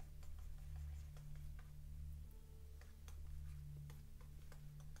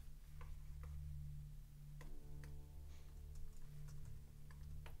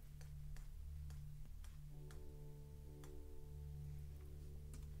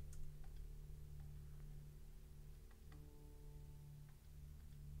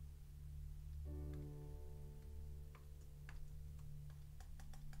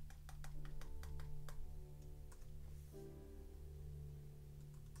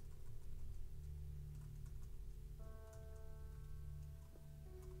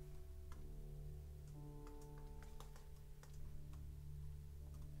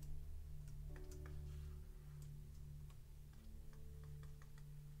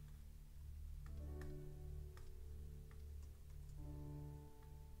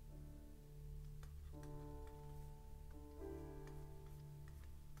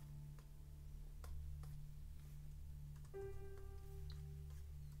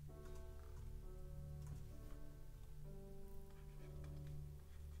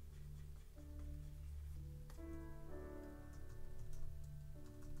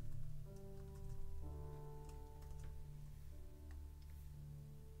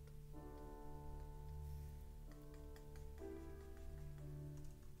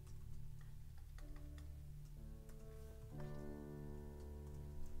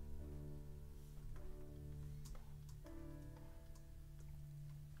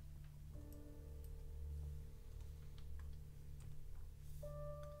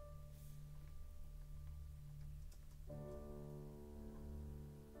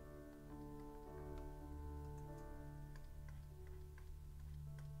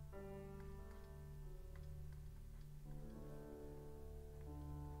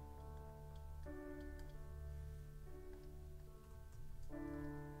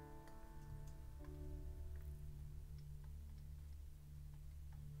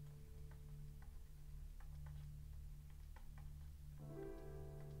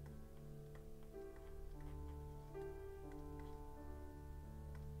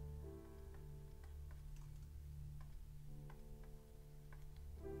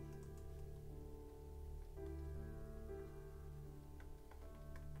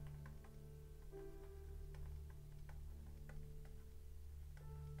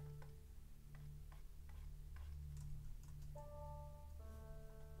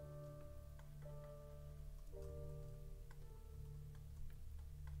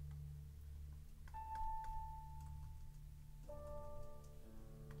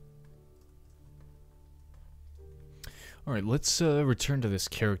 Alright, let's return to this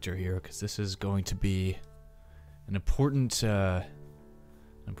character here, because this is going to be an important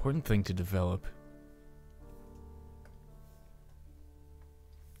thing to develop.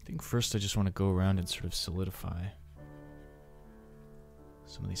 I think first I just want to go around and sort of solidify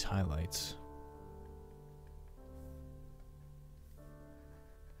some of these highlights.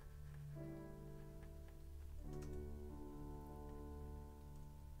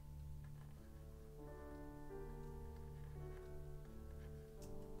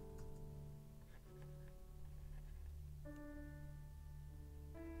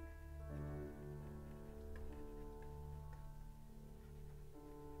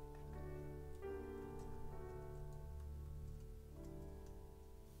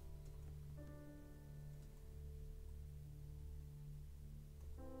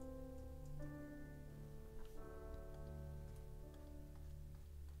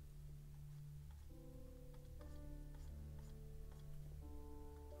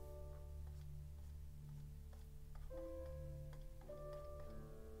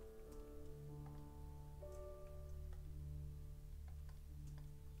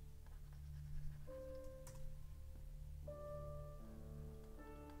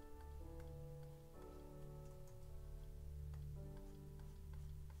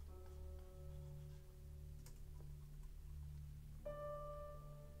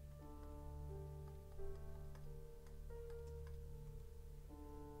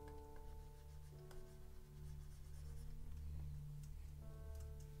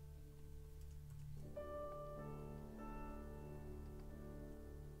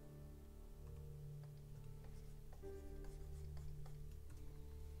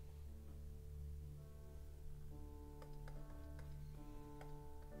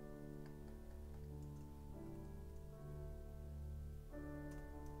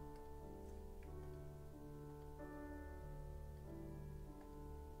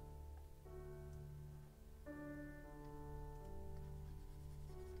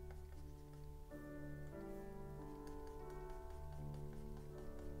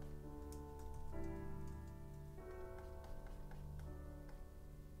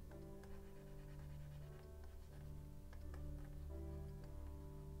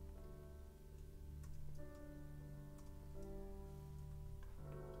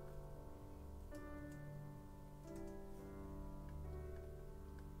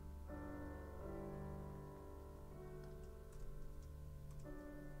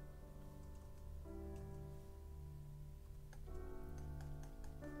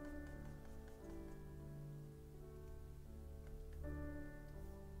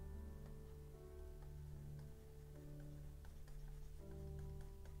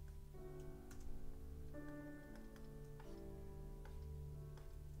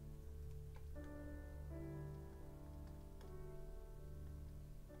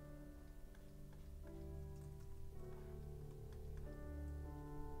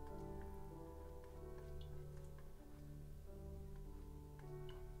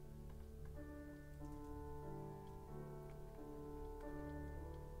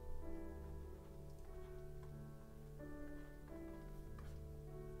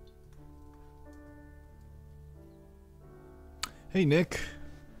 Hey Nick,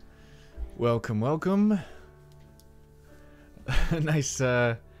 welcome, welcome. Nice,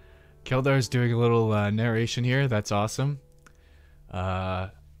 Keldar's doing a little narration here, that's awesome.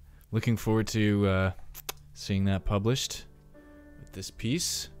 Looking forward to seeing that published with this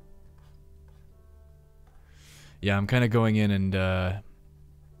piece. Yeah, I'm kind of going in and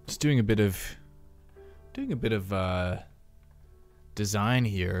just doing a bit of design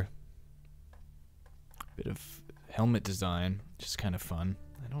here. A bit of helmet design, which is kind of fun.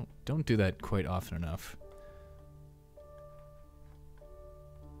 I don't do that quite often enough.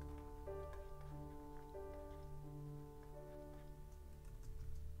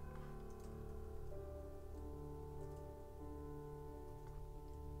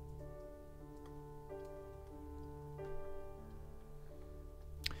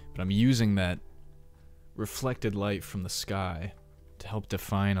 But I'm using that reflected light from the sky to help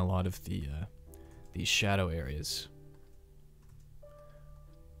define a lot of the these shadow areas.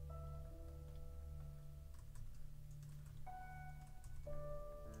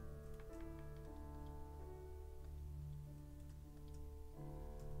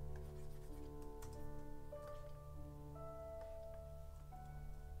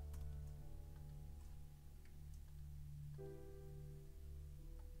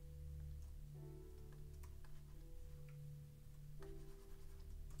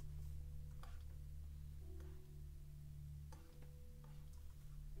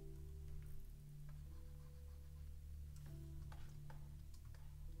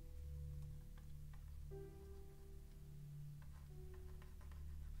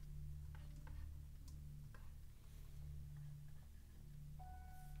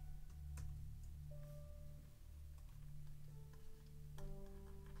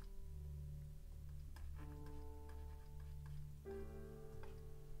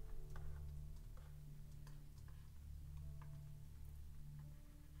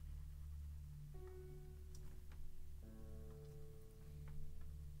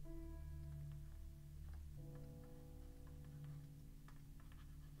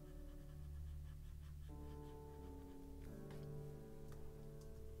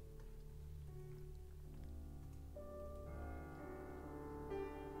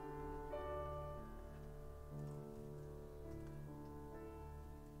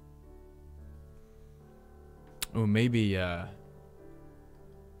 Oh, maybe,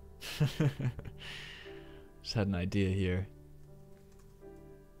 just had an idea here.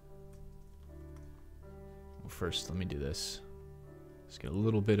 Well, first, let me do this. Let's get a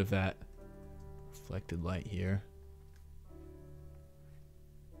little bit of that reflected light here.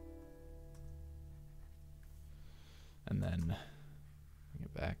 And then bring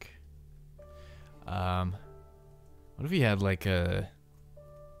it back. What if he had like a...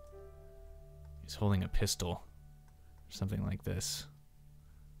 He's holding a pistol. Or something like this.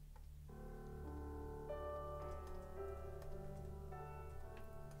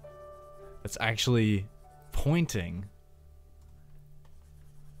 That's actually pointing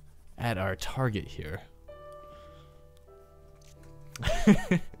at our target here.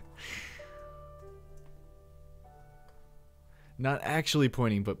 Not actually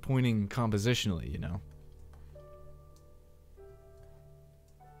pointing, but pointing compositionally, you know.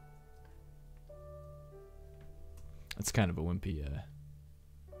 That's kind of a wimpy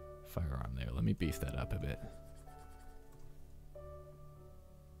firearm there. Let me beef that up a bit.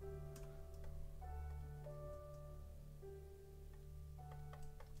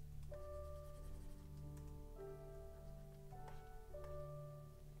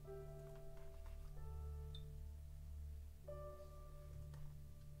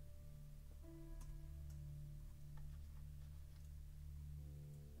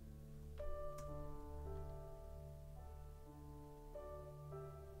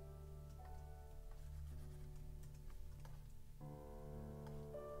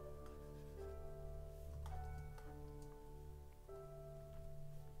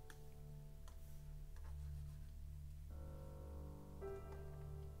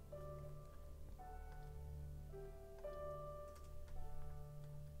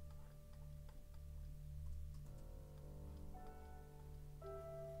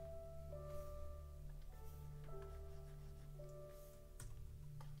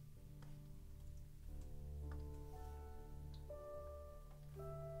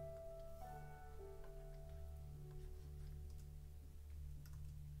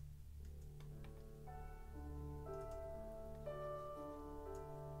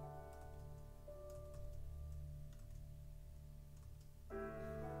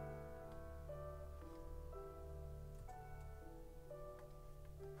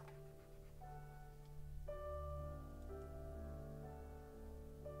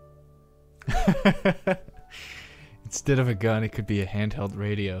 Instead of a gun, it could be a handheld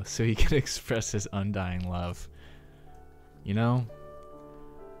radio, so he can express his undying love. You know,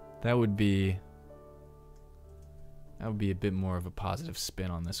 that would be a bit more of a positive spin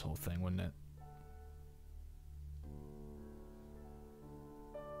on this whole thing, wouldn't it?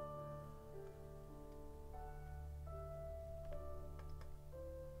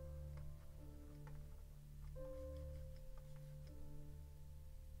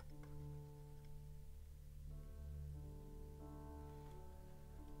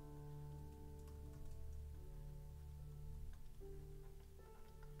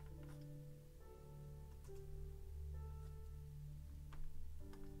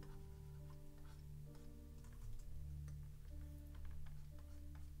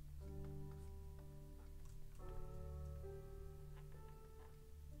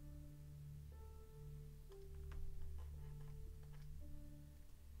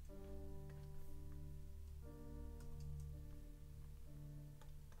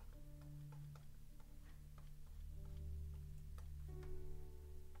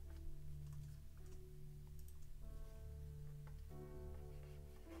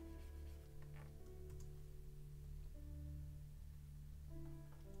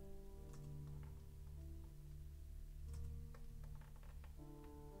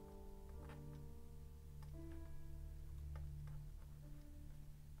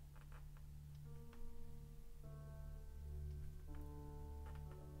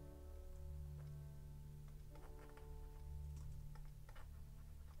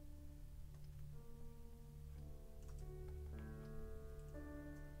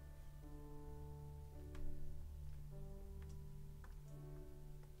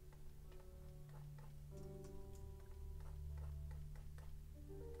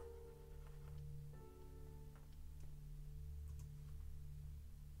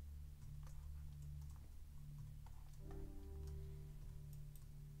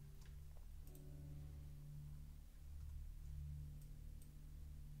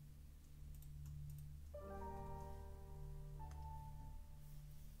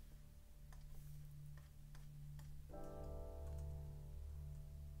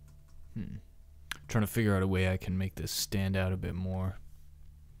 Trying to figure out a way I can make this stand out a bit more.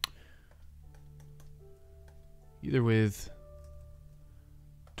 either with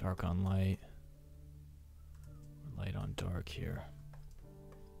dark on light or light on dark here.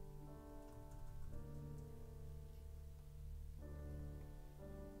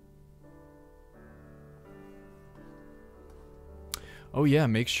 Oh yeah,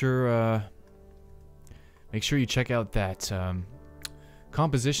 make sure you check out that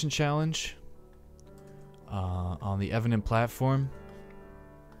composition challenge on the Evident platform.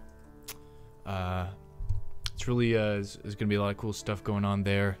 It's really there's gonna be a lot of cool stuff going on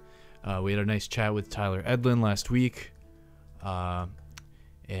there. We had a nice chat with Tyler Edlin last week,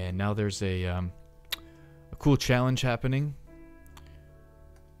 and now there's a cool challenge happening.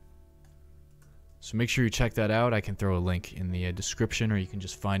 So make sure you check that out. I can throw a link in the description, or you can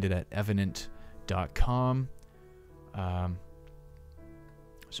just find it at evident.com.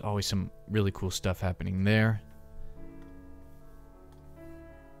 There's always some really cool stuff happening there.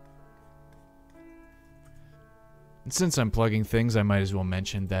 And since I'm plugging things, I might as well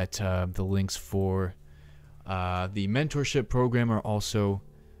mention that the links for the mentorship program are also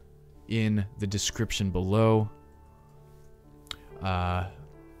in the description below. That's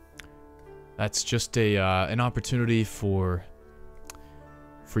just an opportunity for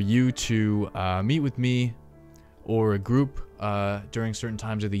you to meet with me or a group during certain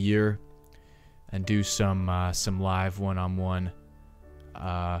times of the year and do some live one-on-one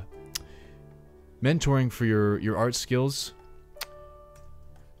mentoring for your art skills.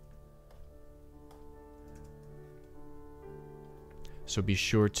 So be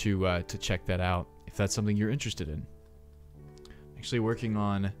sure to check that out if that's something you're interested in. Actually working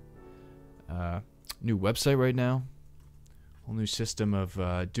on new website right now, whole new system of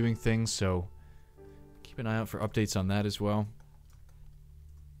doing things, so keep an eye out for updates on that as well.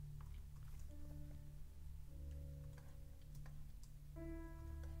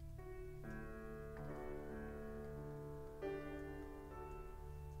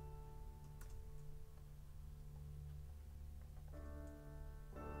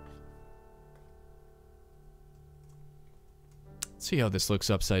 Let's see how this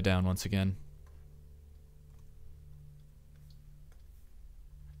looks upside down once again.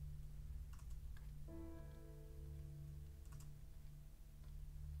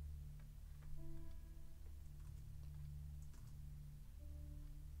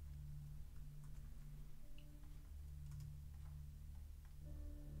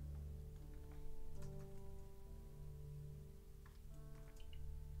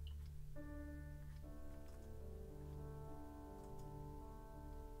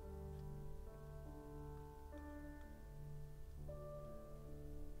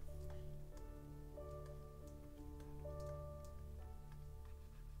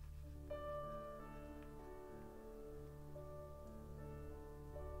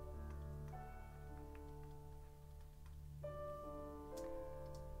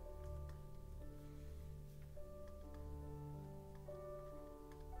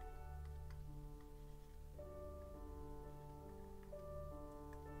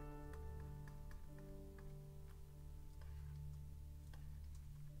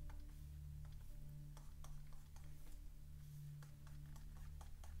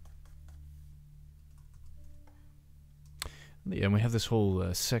 Yeah, and we have this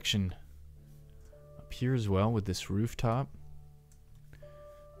whole section up here as well with this rooftop.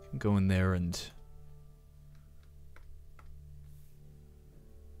 You can go in there and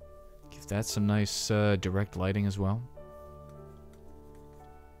give that some nice direct lighting as well.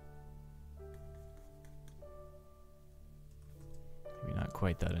 Maybe not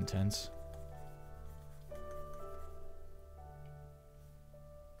quite that intense.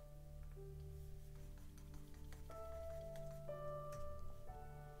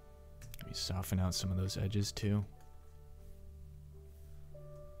 Soften out some of those edges too.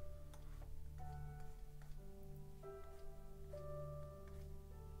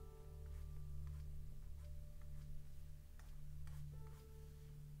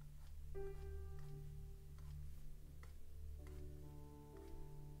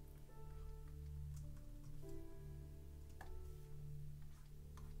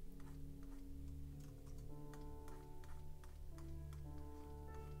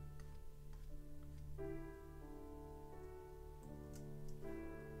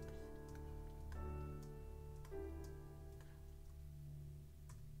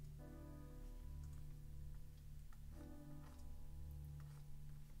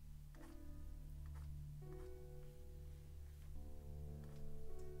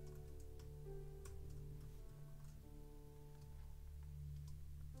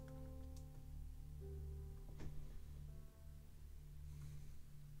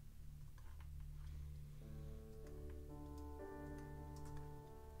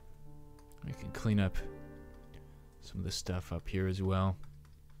 can clean up some of the stuff up here as well.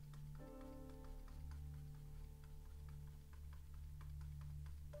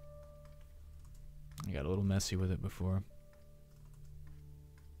 I got a little messy with it before.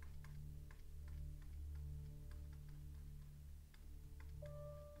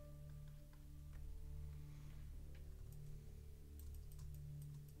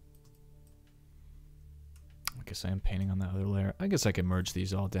 I guess I am painting on that other layer. I guess I can merge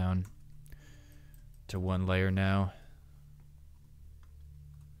these all down to one layer now.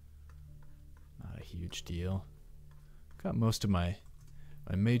 Not a huge deal. Got most of my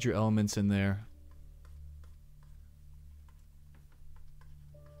major elements in there.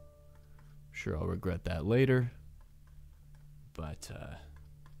 Sure, I'll regret that later, but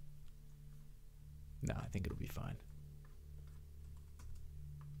no, I think it'll be fine.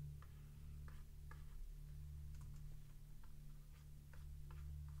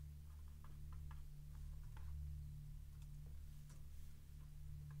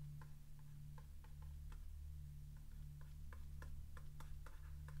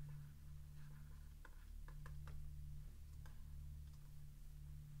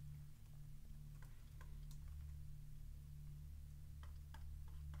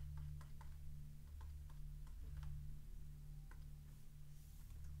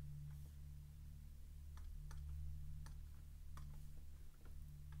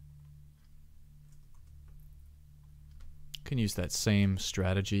 Can use that same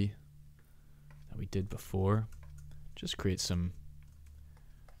strategy that we did before. Just create some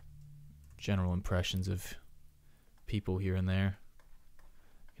general impressions of people here and there.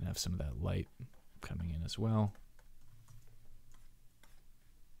 You can have some of that light coming in as well.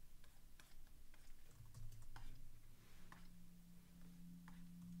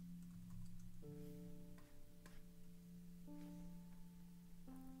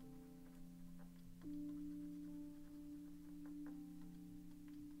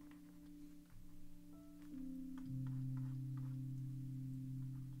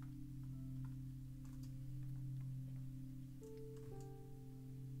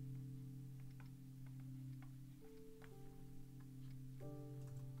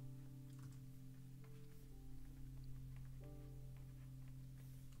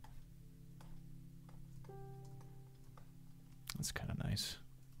 That's kind of nice.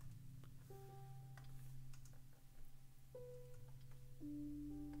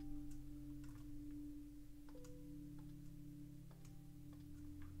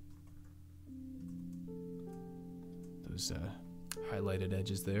 Those highlighted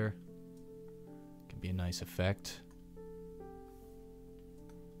edges there can be a nice effect.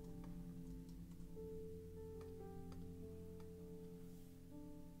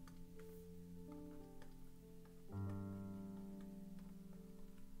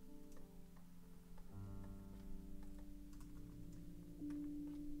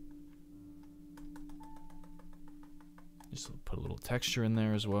 Just put a little texture in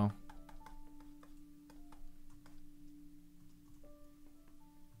there as well.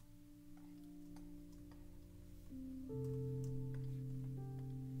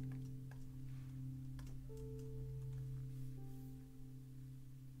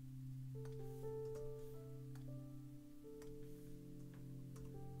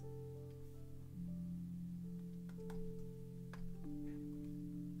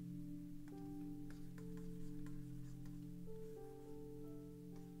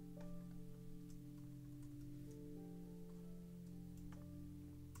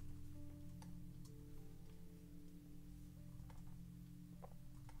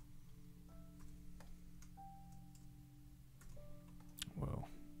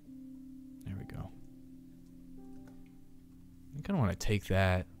 I kind of want to take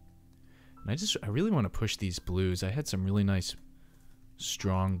that, and I really want to push these blues. I had some really nice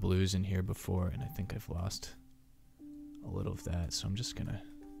strong blues in here before, and I think I've lost a little of that, so I'm just gonna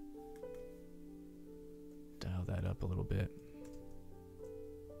dial that up a little bit.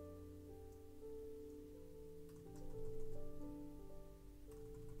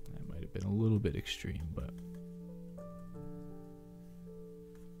 That might have been a little bit extreme, but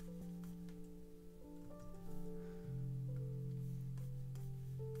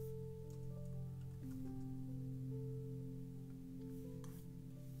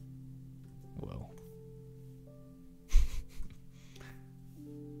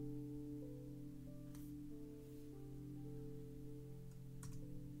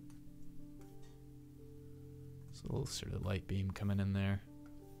a little sort of light beam coming in there.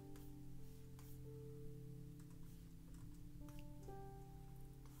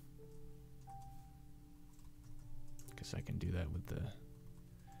 Guess I can do that with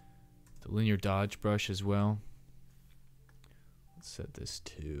the the linear dodge brush as well. Let's set this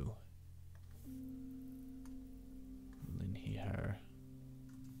to linear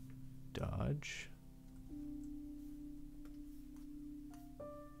dodge.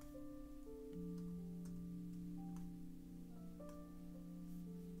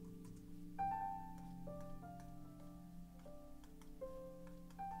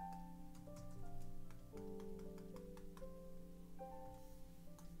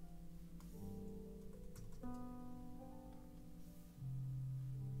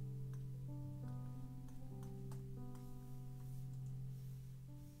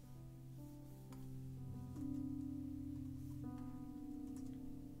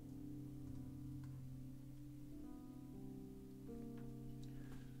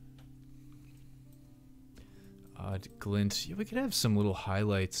 Odd glint. Yeah, we could have some little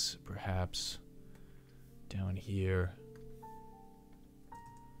highlights, perhaps, down here,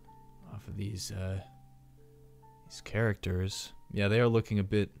 off of these characters. Yeah, they are looking a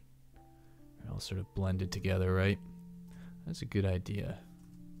bit, they're all sort of blended together, right? That's a good idea.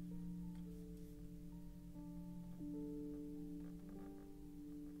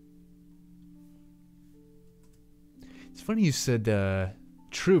 It's funny you said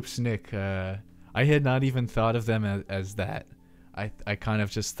troops, Nick. I had not even thought of them as that. I kind of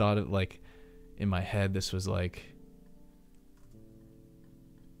just thought it like in my head this was like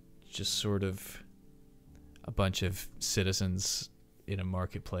just sort of a bunch of citizens in a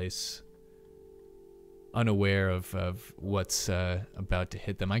marketplace unaware of what's about to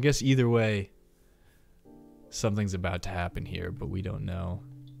hit them. I guess either way something's about to happen here, but we don't know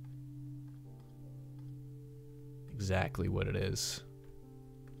exactly what it is.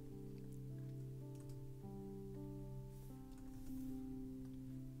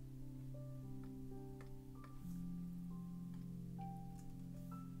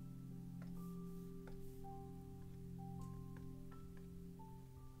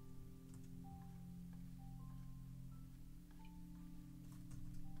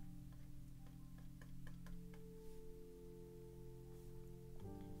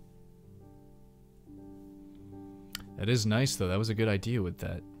 That is nice, though. That was a good idea with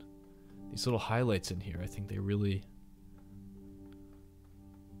that. These little highlights in here, I think they really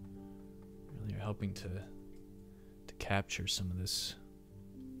are helping to capture some of this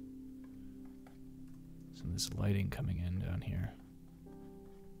lighting coming in down here.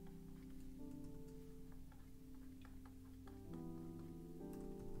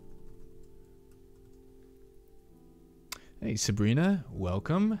 Hey, Sabrina,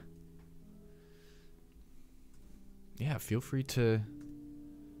 welcome. Yeah, feel free to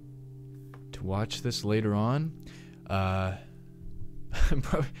watch this later on. I'm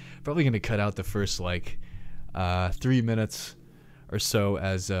probably gonna cut out the first like 3 minutes or so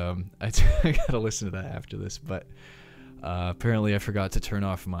as I gotta listen to that after this. But apparently I forgot to turn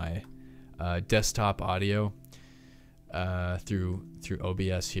off my desktop audio through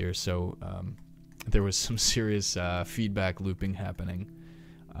OBS here, so there was some serious feedback looping happening.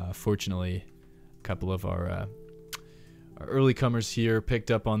 Fortunately, a couple of our early comers here picked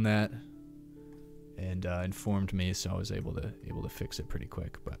up on that and informed me, so I was able to fix it pretty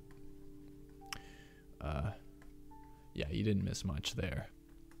quick. But yeah, you didn't miss much there.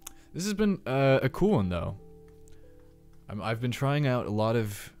 This has been a cool one, though. I've been trying out a lot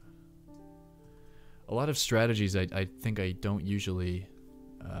of strategies I think I don't usually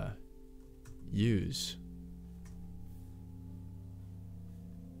use.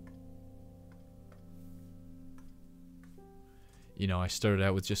 You know, I started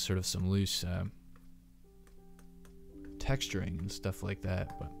out with just sort of some loose texturing and stuff like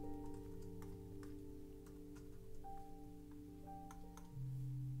that, but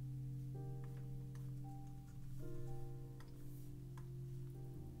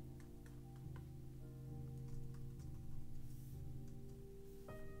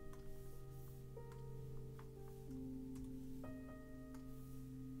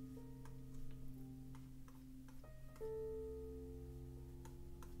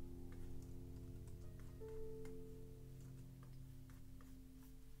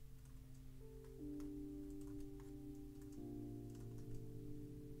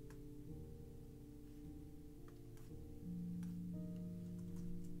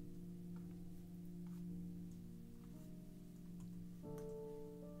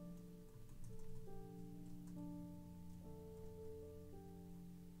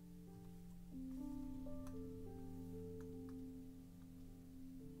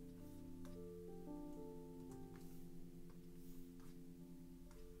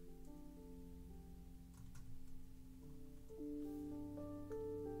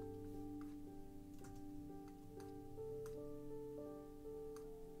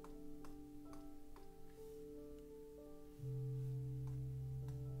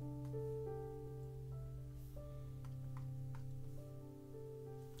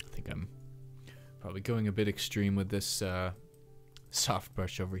think I'm probably going a bit extreme with this soft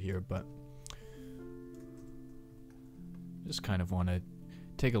brush over here, but just kind of want to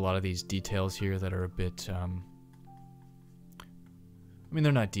take a lot of these details here that are a bit, I mean,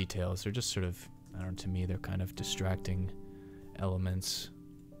 they're not details, they're just sort of, I don't know, to me, they're kind of distracting elements.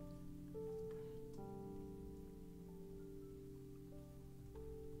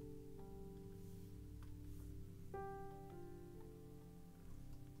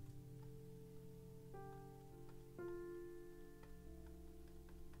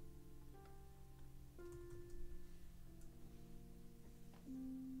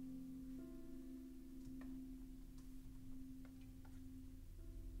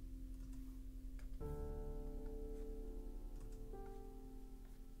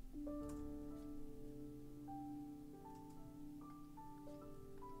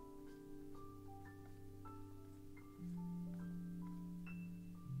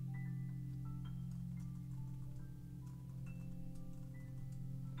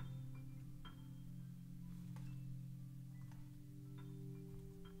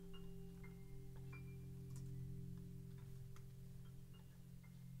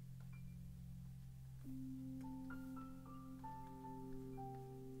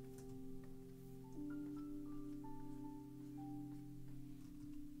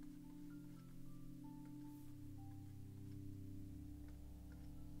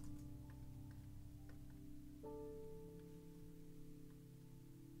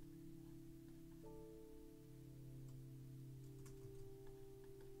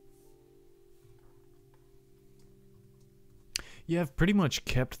 Yeah, I've pretty much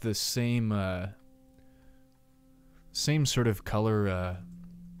kept the same same sort of color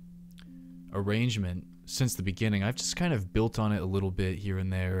arrangement since the beginning. I've just kind of built on it a little bit here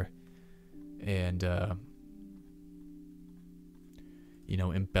and there, and you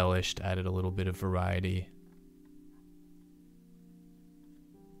know, embellished, added a little bit of variety.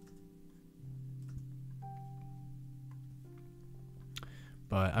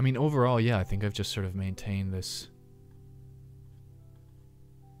 But I mean, overall, yeah, I think I've just sort of maintained this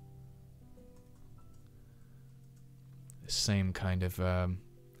same kind of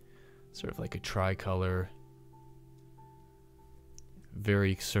sort of like a tricolor,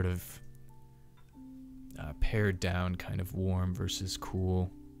 very sort of pared down, kind of warm versus cool,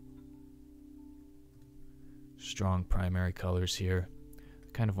 strong primary colors here.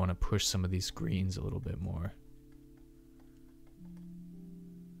 I kind of want to push some of these greens a little bit more,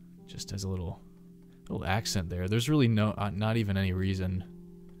 just as a little accent there. There's really no not even any reason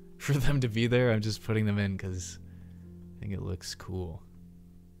for them to be there. I'm just putting them in because I think it looks cool.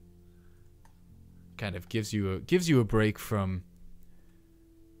 Kind of gives you a break from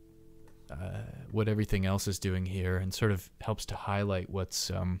what everything else is doing here, and sort of helps to highlight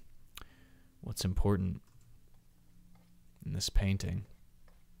what's important in this painting.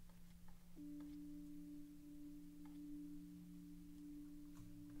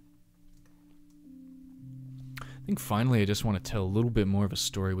 I think finally I just want to tell a little bit more of a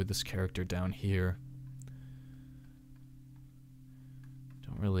story with this character down here.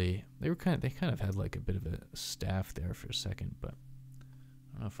 Really, they kind of had like a bit of a staff there for a second, but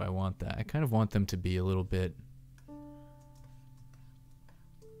I don't know if I want that. I kind of want them to be a little bit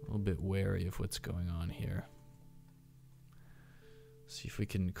wary of what's going on here. See if we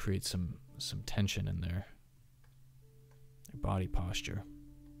can create some tension in their body posture.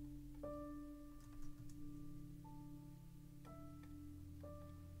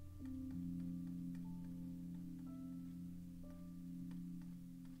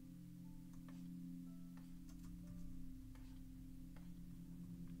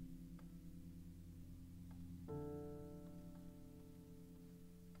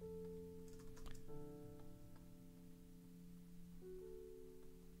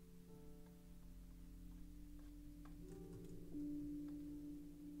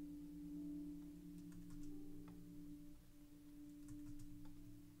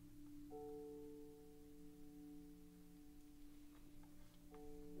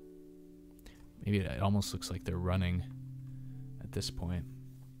 Maybe it almost looks like they're running at this point.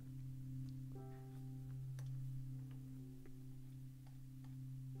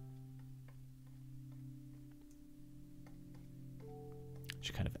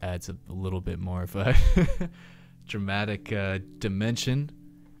 Which kind of adds a little bit more of a dramatic dimension.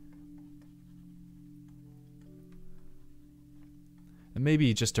 And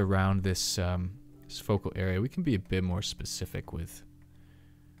maybe just around this, this focal area, we can be a bit more specific with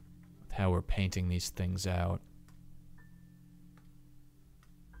how we're painting these things out.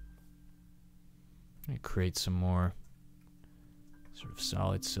 And create some more Sort of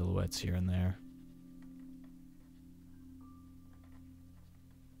solid silhouettes here and there.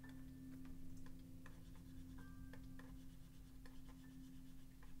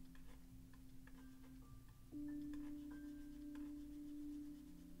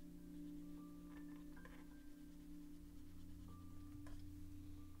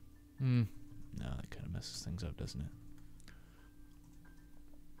 No, that kind of messes things up, doesn't it?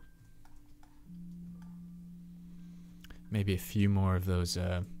 Maybe a few more of those.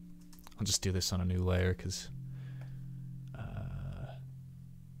 I'll just do this on a new layer because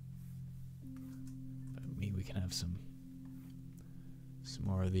maybe we can have some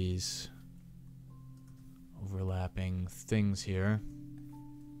more of these overlapping things here.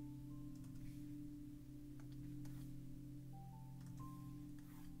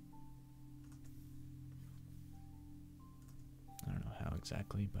 I don't know how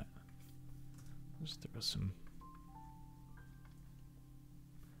exactly, but just throw some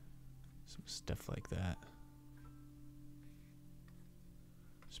stuff like that.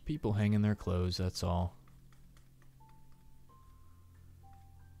 Just people hanging their clothes, that's all.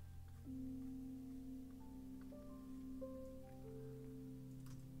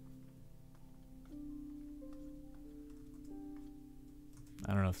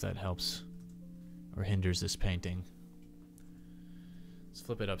 I don't know if that helps or hinders this painting. Let's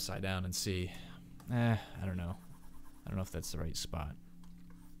flip it upside down and see. I don't know. I don't know if that's the right spot.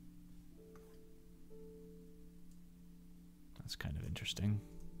 That's kind of interesting.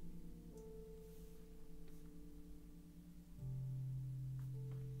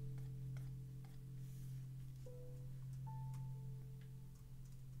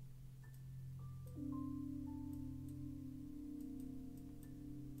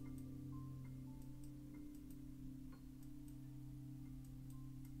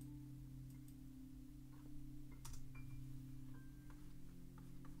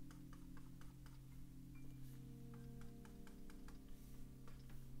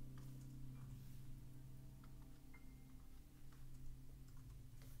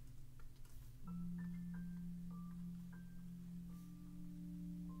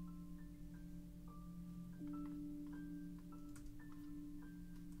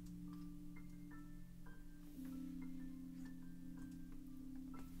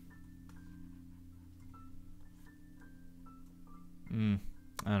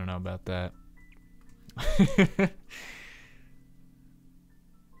 I don't know about that. I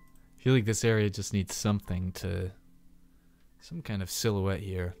feel like this area just needs something to... some kind of silhouette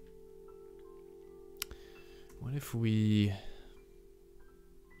here. What if we...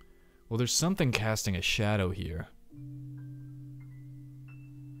 well, there's something casting a shadow here.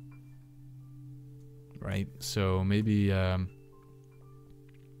 Right? So maybe...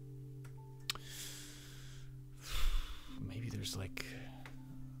 maybe there's like...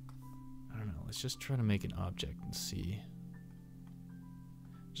 I don't know. Let's just try to make an object and see.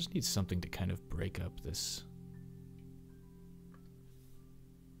 Just need something to kind of break up this...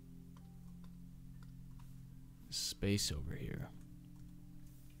 space over here.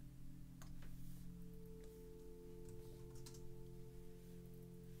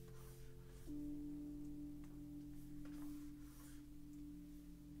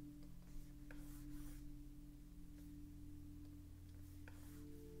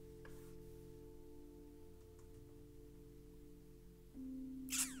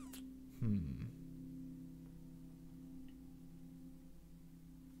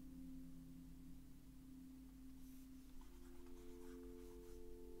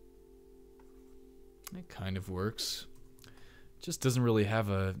 It kind of works. Just doesn't really have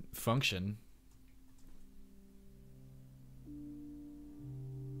a function.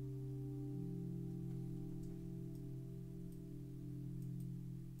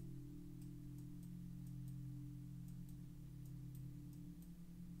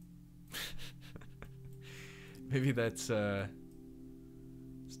 Maybe that's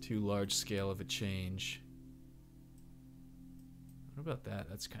it's too large scale of a change. What about that?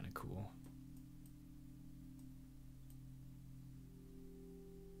 That's kind of cool.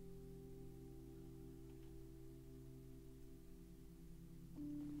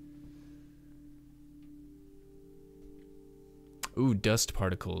 Ooh, dust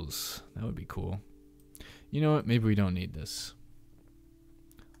particles. That would be cool. You know what? Maybe we don't need this.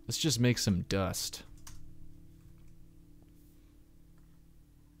 Let's just make some dust.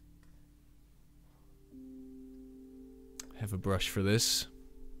 Have a brush for this.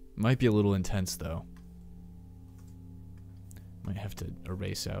 Might be a little intense though. Might have to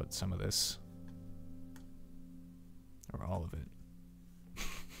erase out some of this. Or all of it.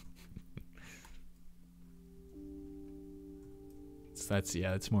 That's,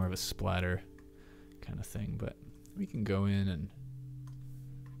 yeah, it's more of a splatter kind of thing, but we can go in and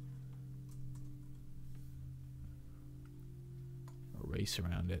erase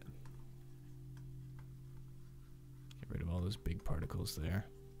around it. Get rid of all those big particles there.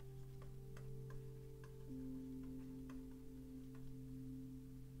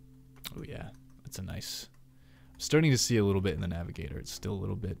 Oh yeah, that's a nice... I'm starting to see a little bit in the navigator. It's still a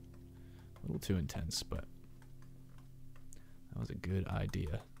little too intense, but that was a good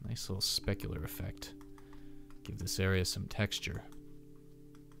idea. Nice little specular effect. Give this area some texture.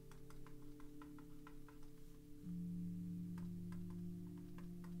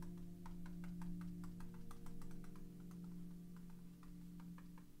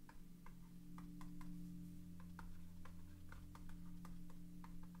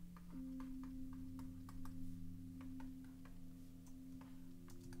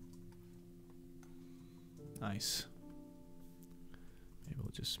 Nice. Maybe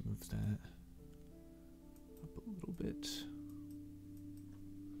we'll just move that up a little bit.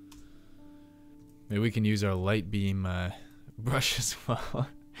 Maybe we can use our light beam brush as well.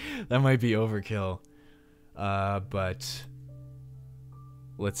 That might be overkill. But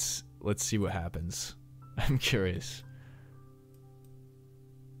let's see what happens. I'm curious.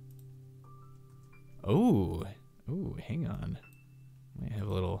 Oh, hang on. Might have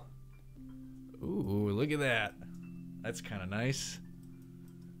a little... Ooh, look at that. That's kind of nice.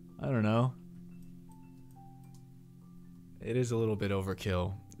 I don't know. It is a little bit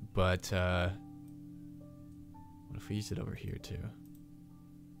overkill, but what if we use it over here too?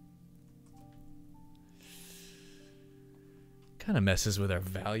 Kind of messes with our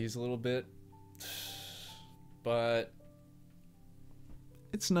values a little bit, but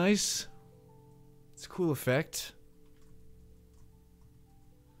it's nice. It's a cool effect.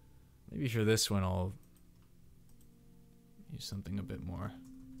 Maybe for this one I'll use something a bit more.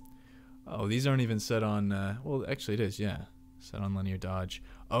 Oh, these aren't even set on, well actually it is, yeah. Set on linear dodge.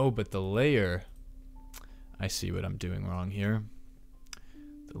 Oh, but the layer, I see what I'm doing wrong here.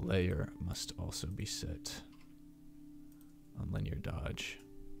 The layer must also be set on linear dodge.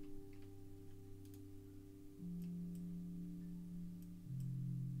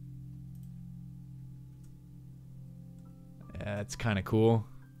 Yeah, it's kind of cool.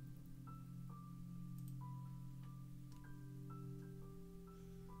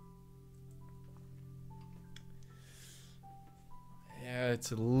 Yeah,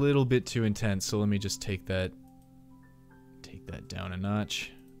 it's a little bit too intense, so let me just take that down a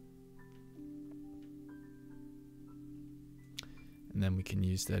notch. And then we can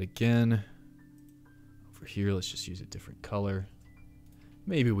use that again. Over here, let's just use a different color.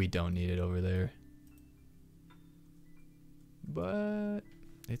 Maybe we don't need it over there. But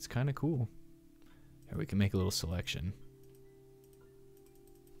it's kind of cool. Here we can make a little selection.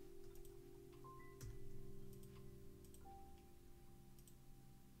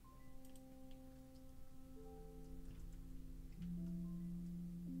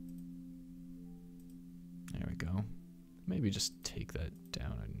 There we go. Maybe just take that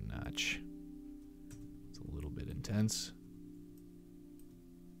down a notch. It's a little bit intense.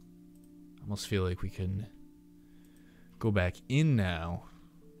 I almost feel like we can go back in now.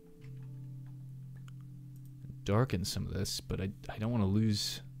 Darken some of this, but I don't want to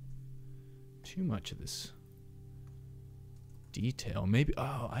lose too much of this detail. Maybe,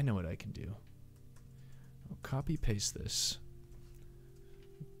 oh, I know what I can do. I'll copy paste this.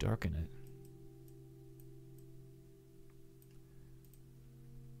 Darken it.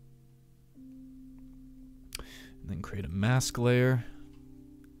 And then create a mask layer.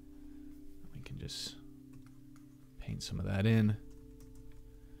 We can just paint some of that in.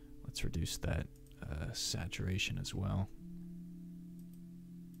 Let's reduce that saturation as well.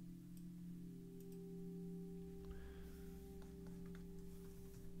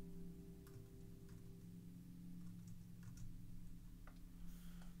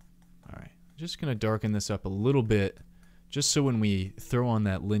 Alright, just gonna darken this up a little bit, just so when we throw on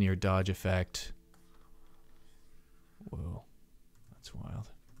that linear dodge effect. Whoa, that's wild.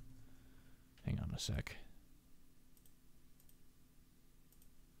 Hang on a sec.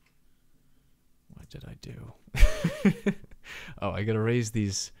 What did I do? Oh, I gotta raise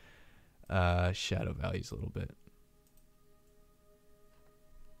these shadow values a little bit.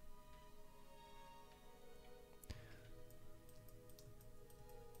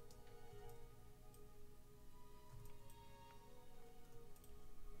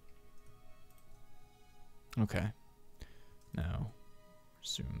 Okay. Now,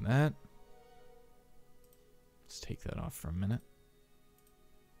 resume that. Let's take that off for a minute.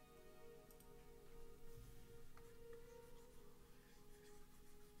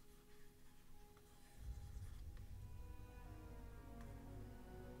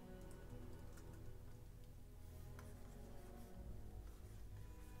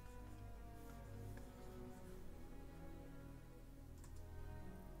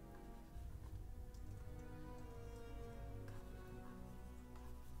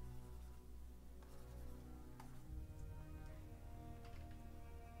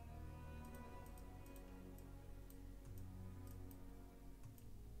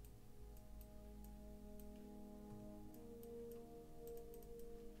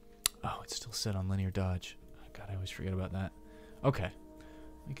 it's still set on linear dodge. Oh, God, I always forget about that. Okay.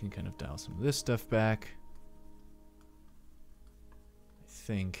 We can kind of dial some of this stuff back. I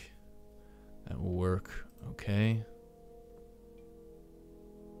think that will work okay.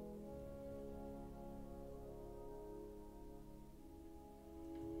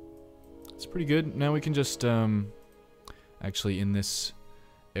 It's pretty good. Now we can just, actually in this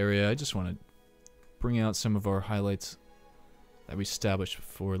area, I just want to bring out some of our highlights that we established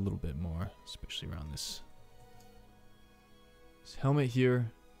before a little bit more, especially around this helmet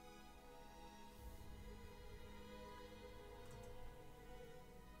here.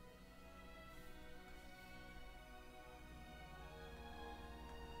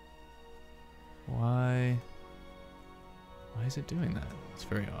 Why is it doing that? It's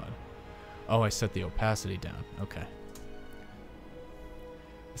very odd. Oh, I set the opacity down. Okay.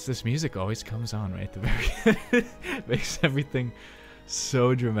 This music always comes on right at the very end. Makes everything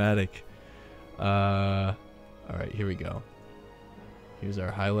so dramatic. Alright, here we go. Here's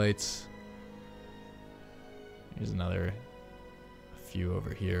our highlights. Here's a few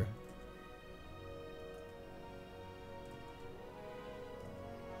over here.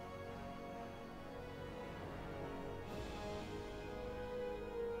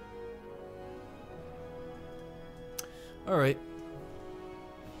 Alright.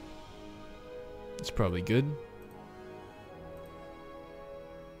 It's probably good.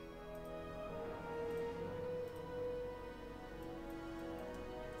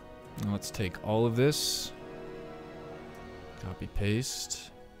 Now let's take all of this. Copy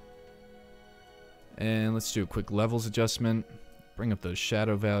paste. And let's do a quick levels adjustment. Bring up those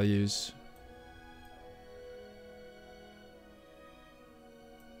shadow values.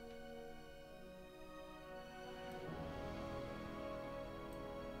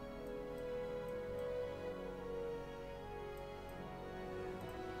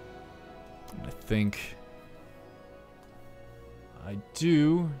 I think I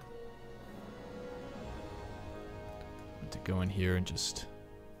do want to go in here and just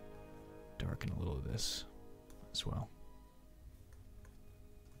darken a little of this as well.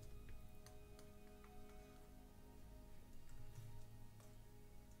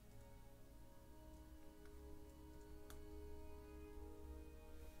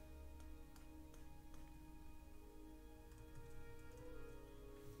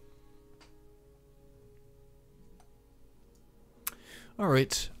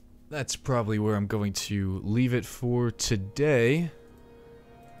 Alright, that's probably where I'm going to leave it for today.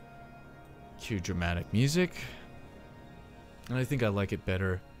 Cue dramatic music. And I think I like it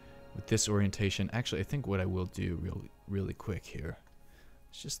better with this orientation. Actually, I think what I will do really quick here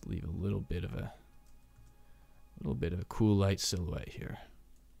is just leave a little bit of a cool light silhouette here.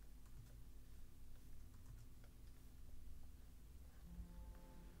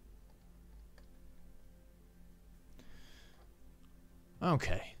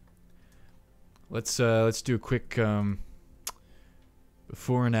 Okay, let's do a quick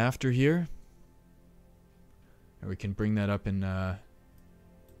before and after here, and we can bring that up in a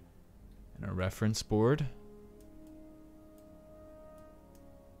reference board.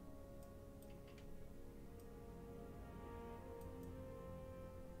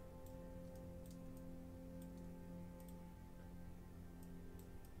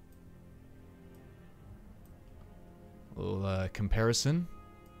 A little comparison.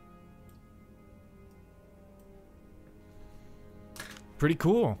 Pretty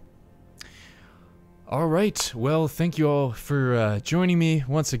cool. All right. Well, thank you all for joining me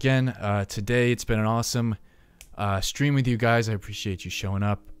once again today. It's been an awesome stream with you guys. I appreciate you showing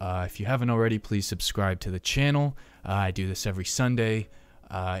up. If you haven't already, please subscribe to the channel. I do this every Sunday,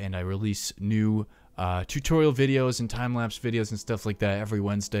 and I release new tutorial videos and time-lapse videos and stuff like that every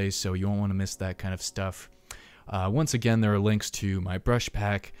Wednesday, so you won't want to miss that kind of stuff. Once again, there are links to my brush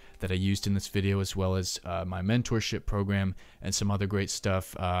pack that I used in this video, as well as my mentorship program and some other great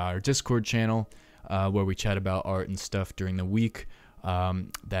stuff. Our Discord channel, where we chat about art and stuff during the week,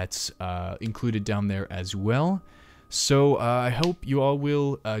 that's included down there as well. So I hope you all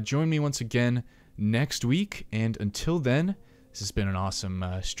will join me once again next week. And until then, this has been an awesome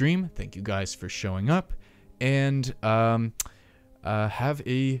stream. Thank you guys for showing up. And have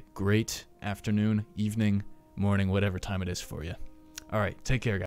a great afternoon, evening, morning, whatever time it is for you. All right, take care, guys.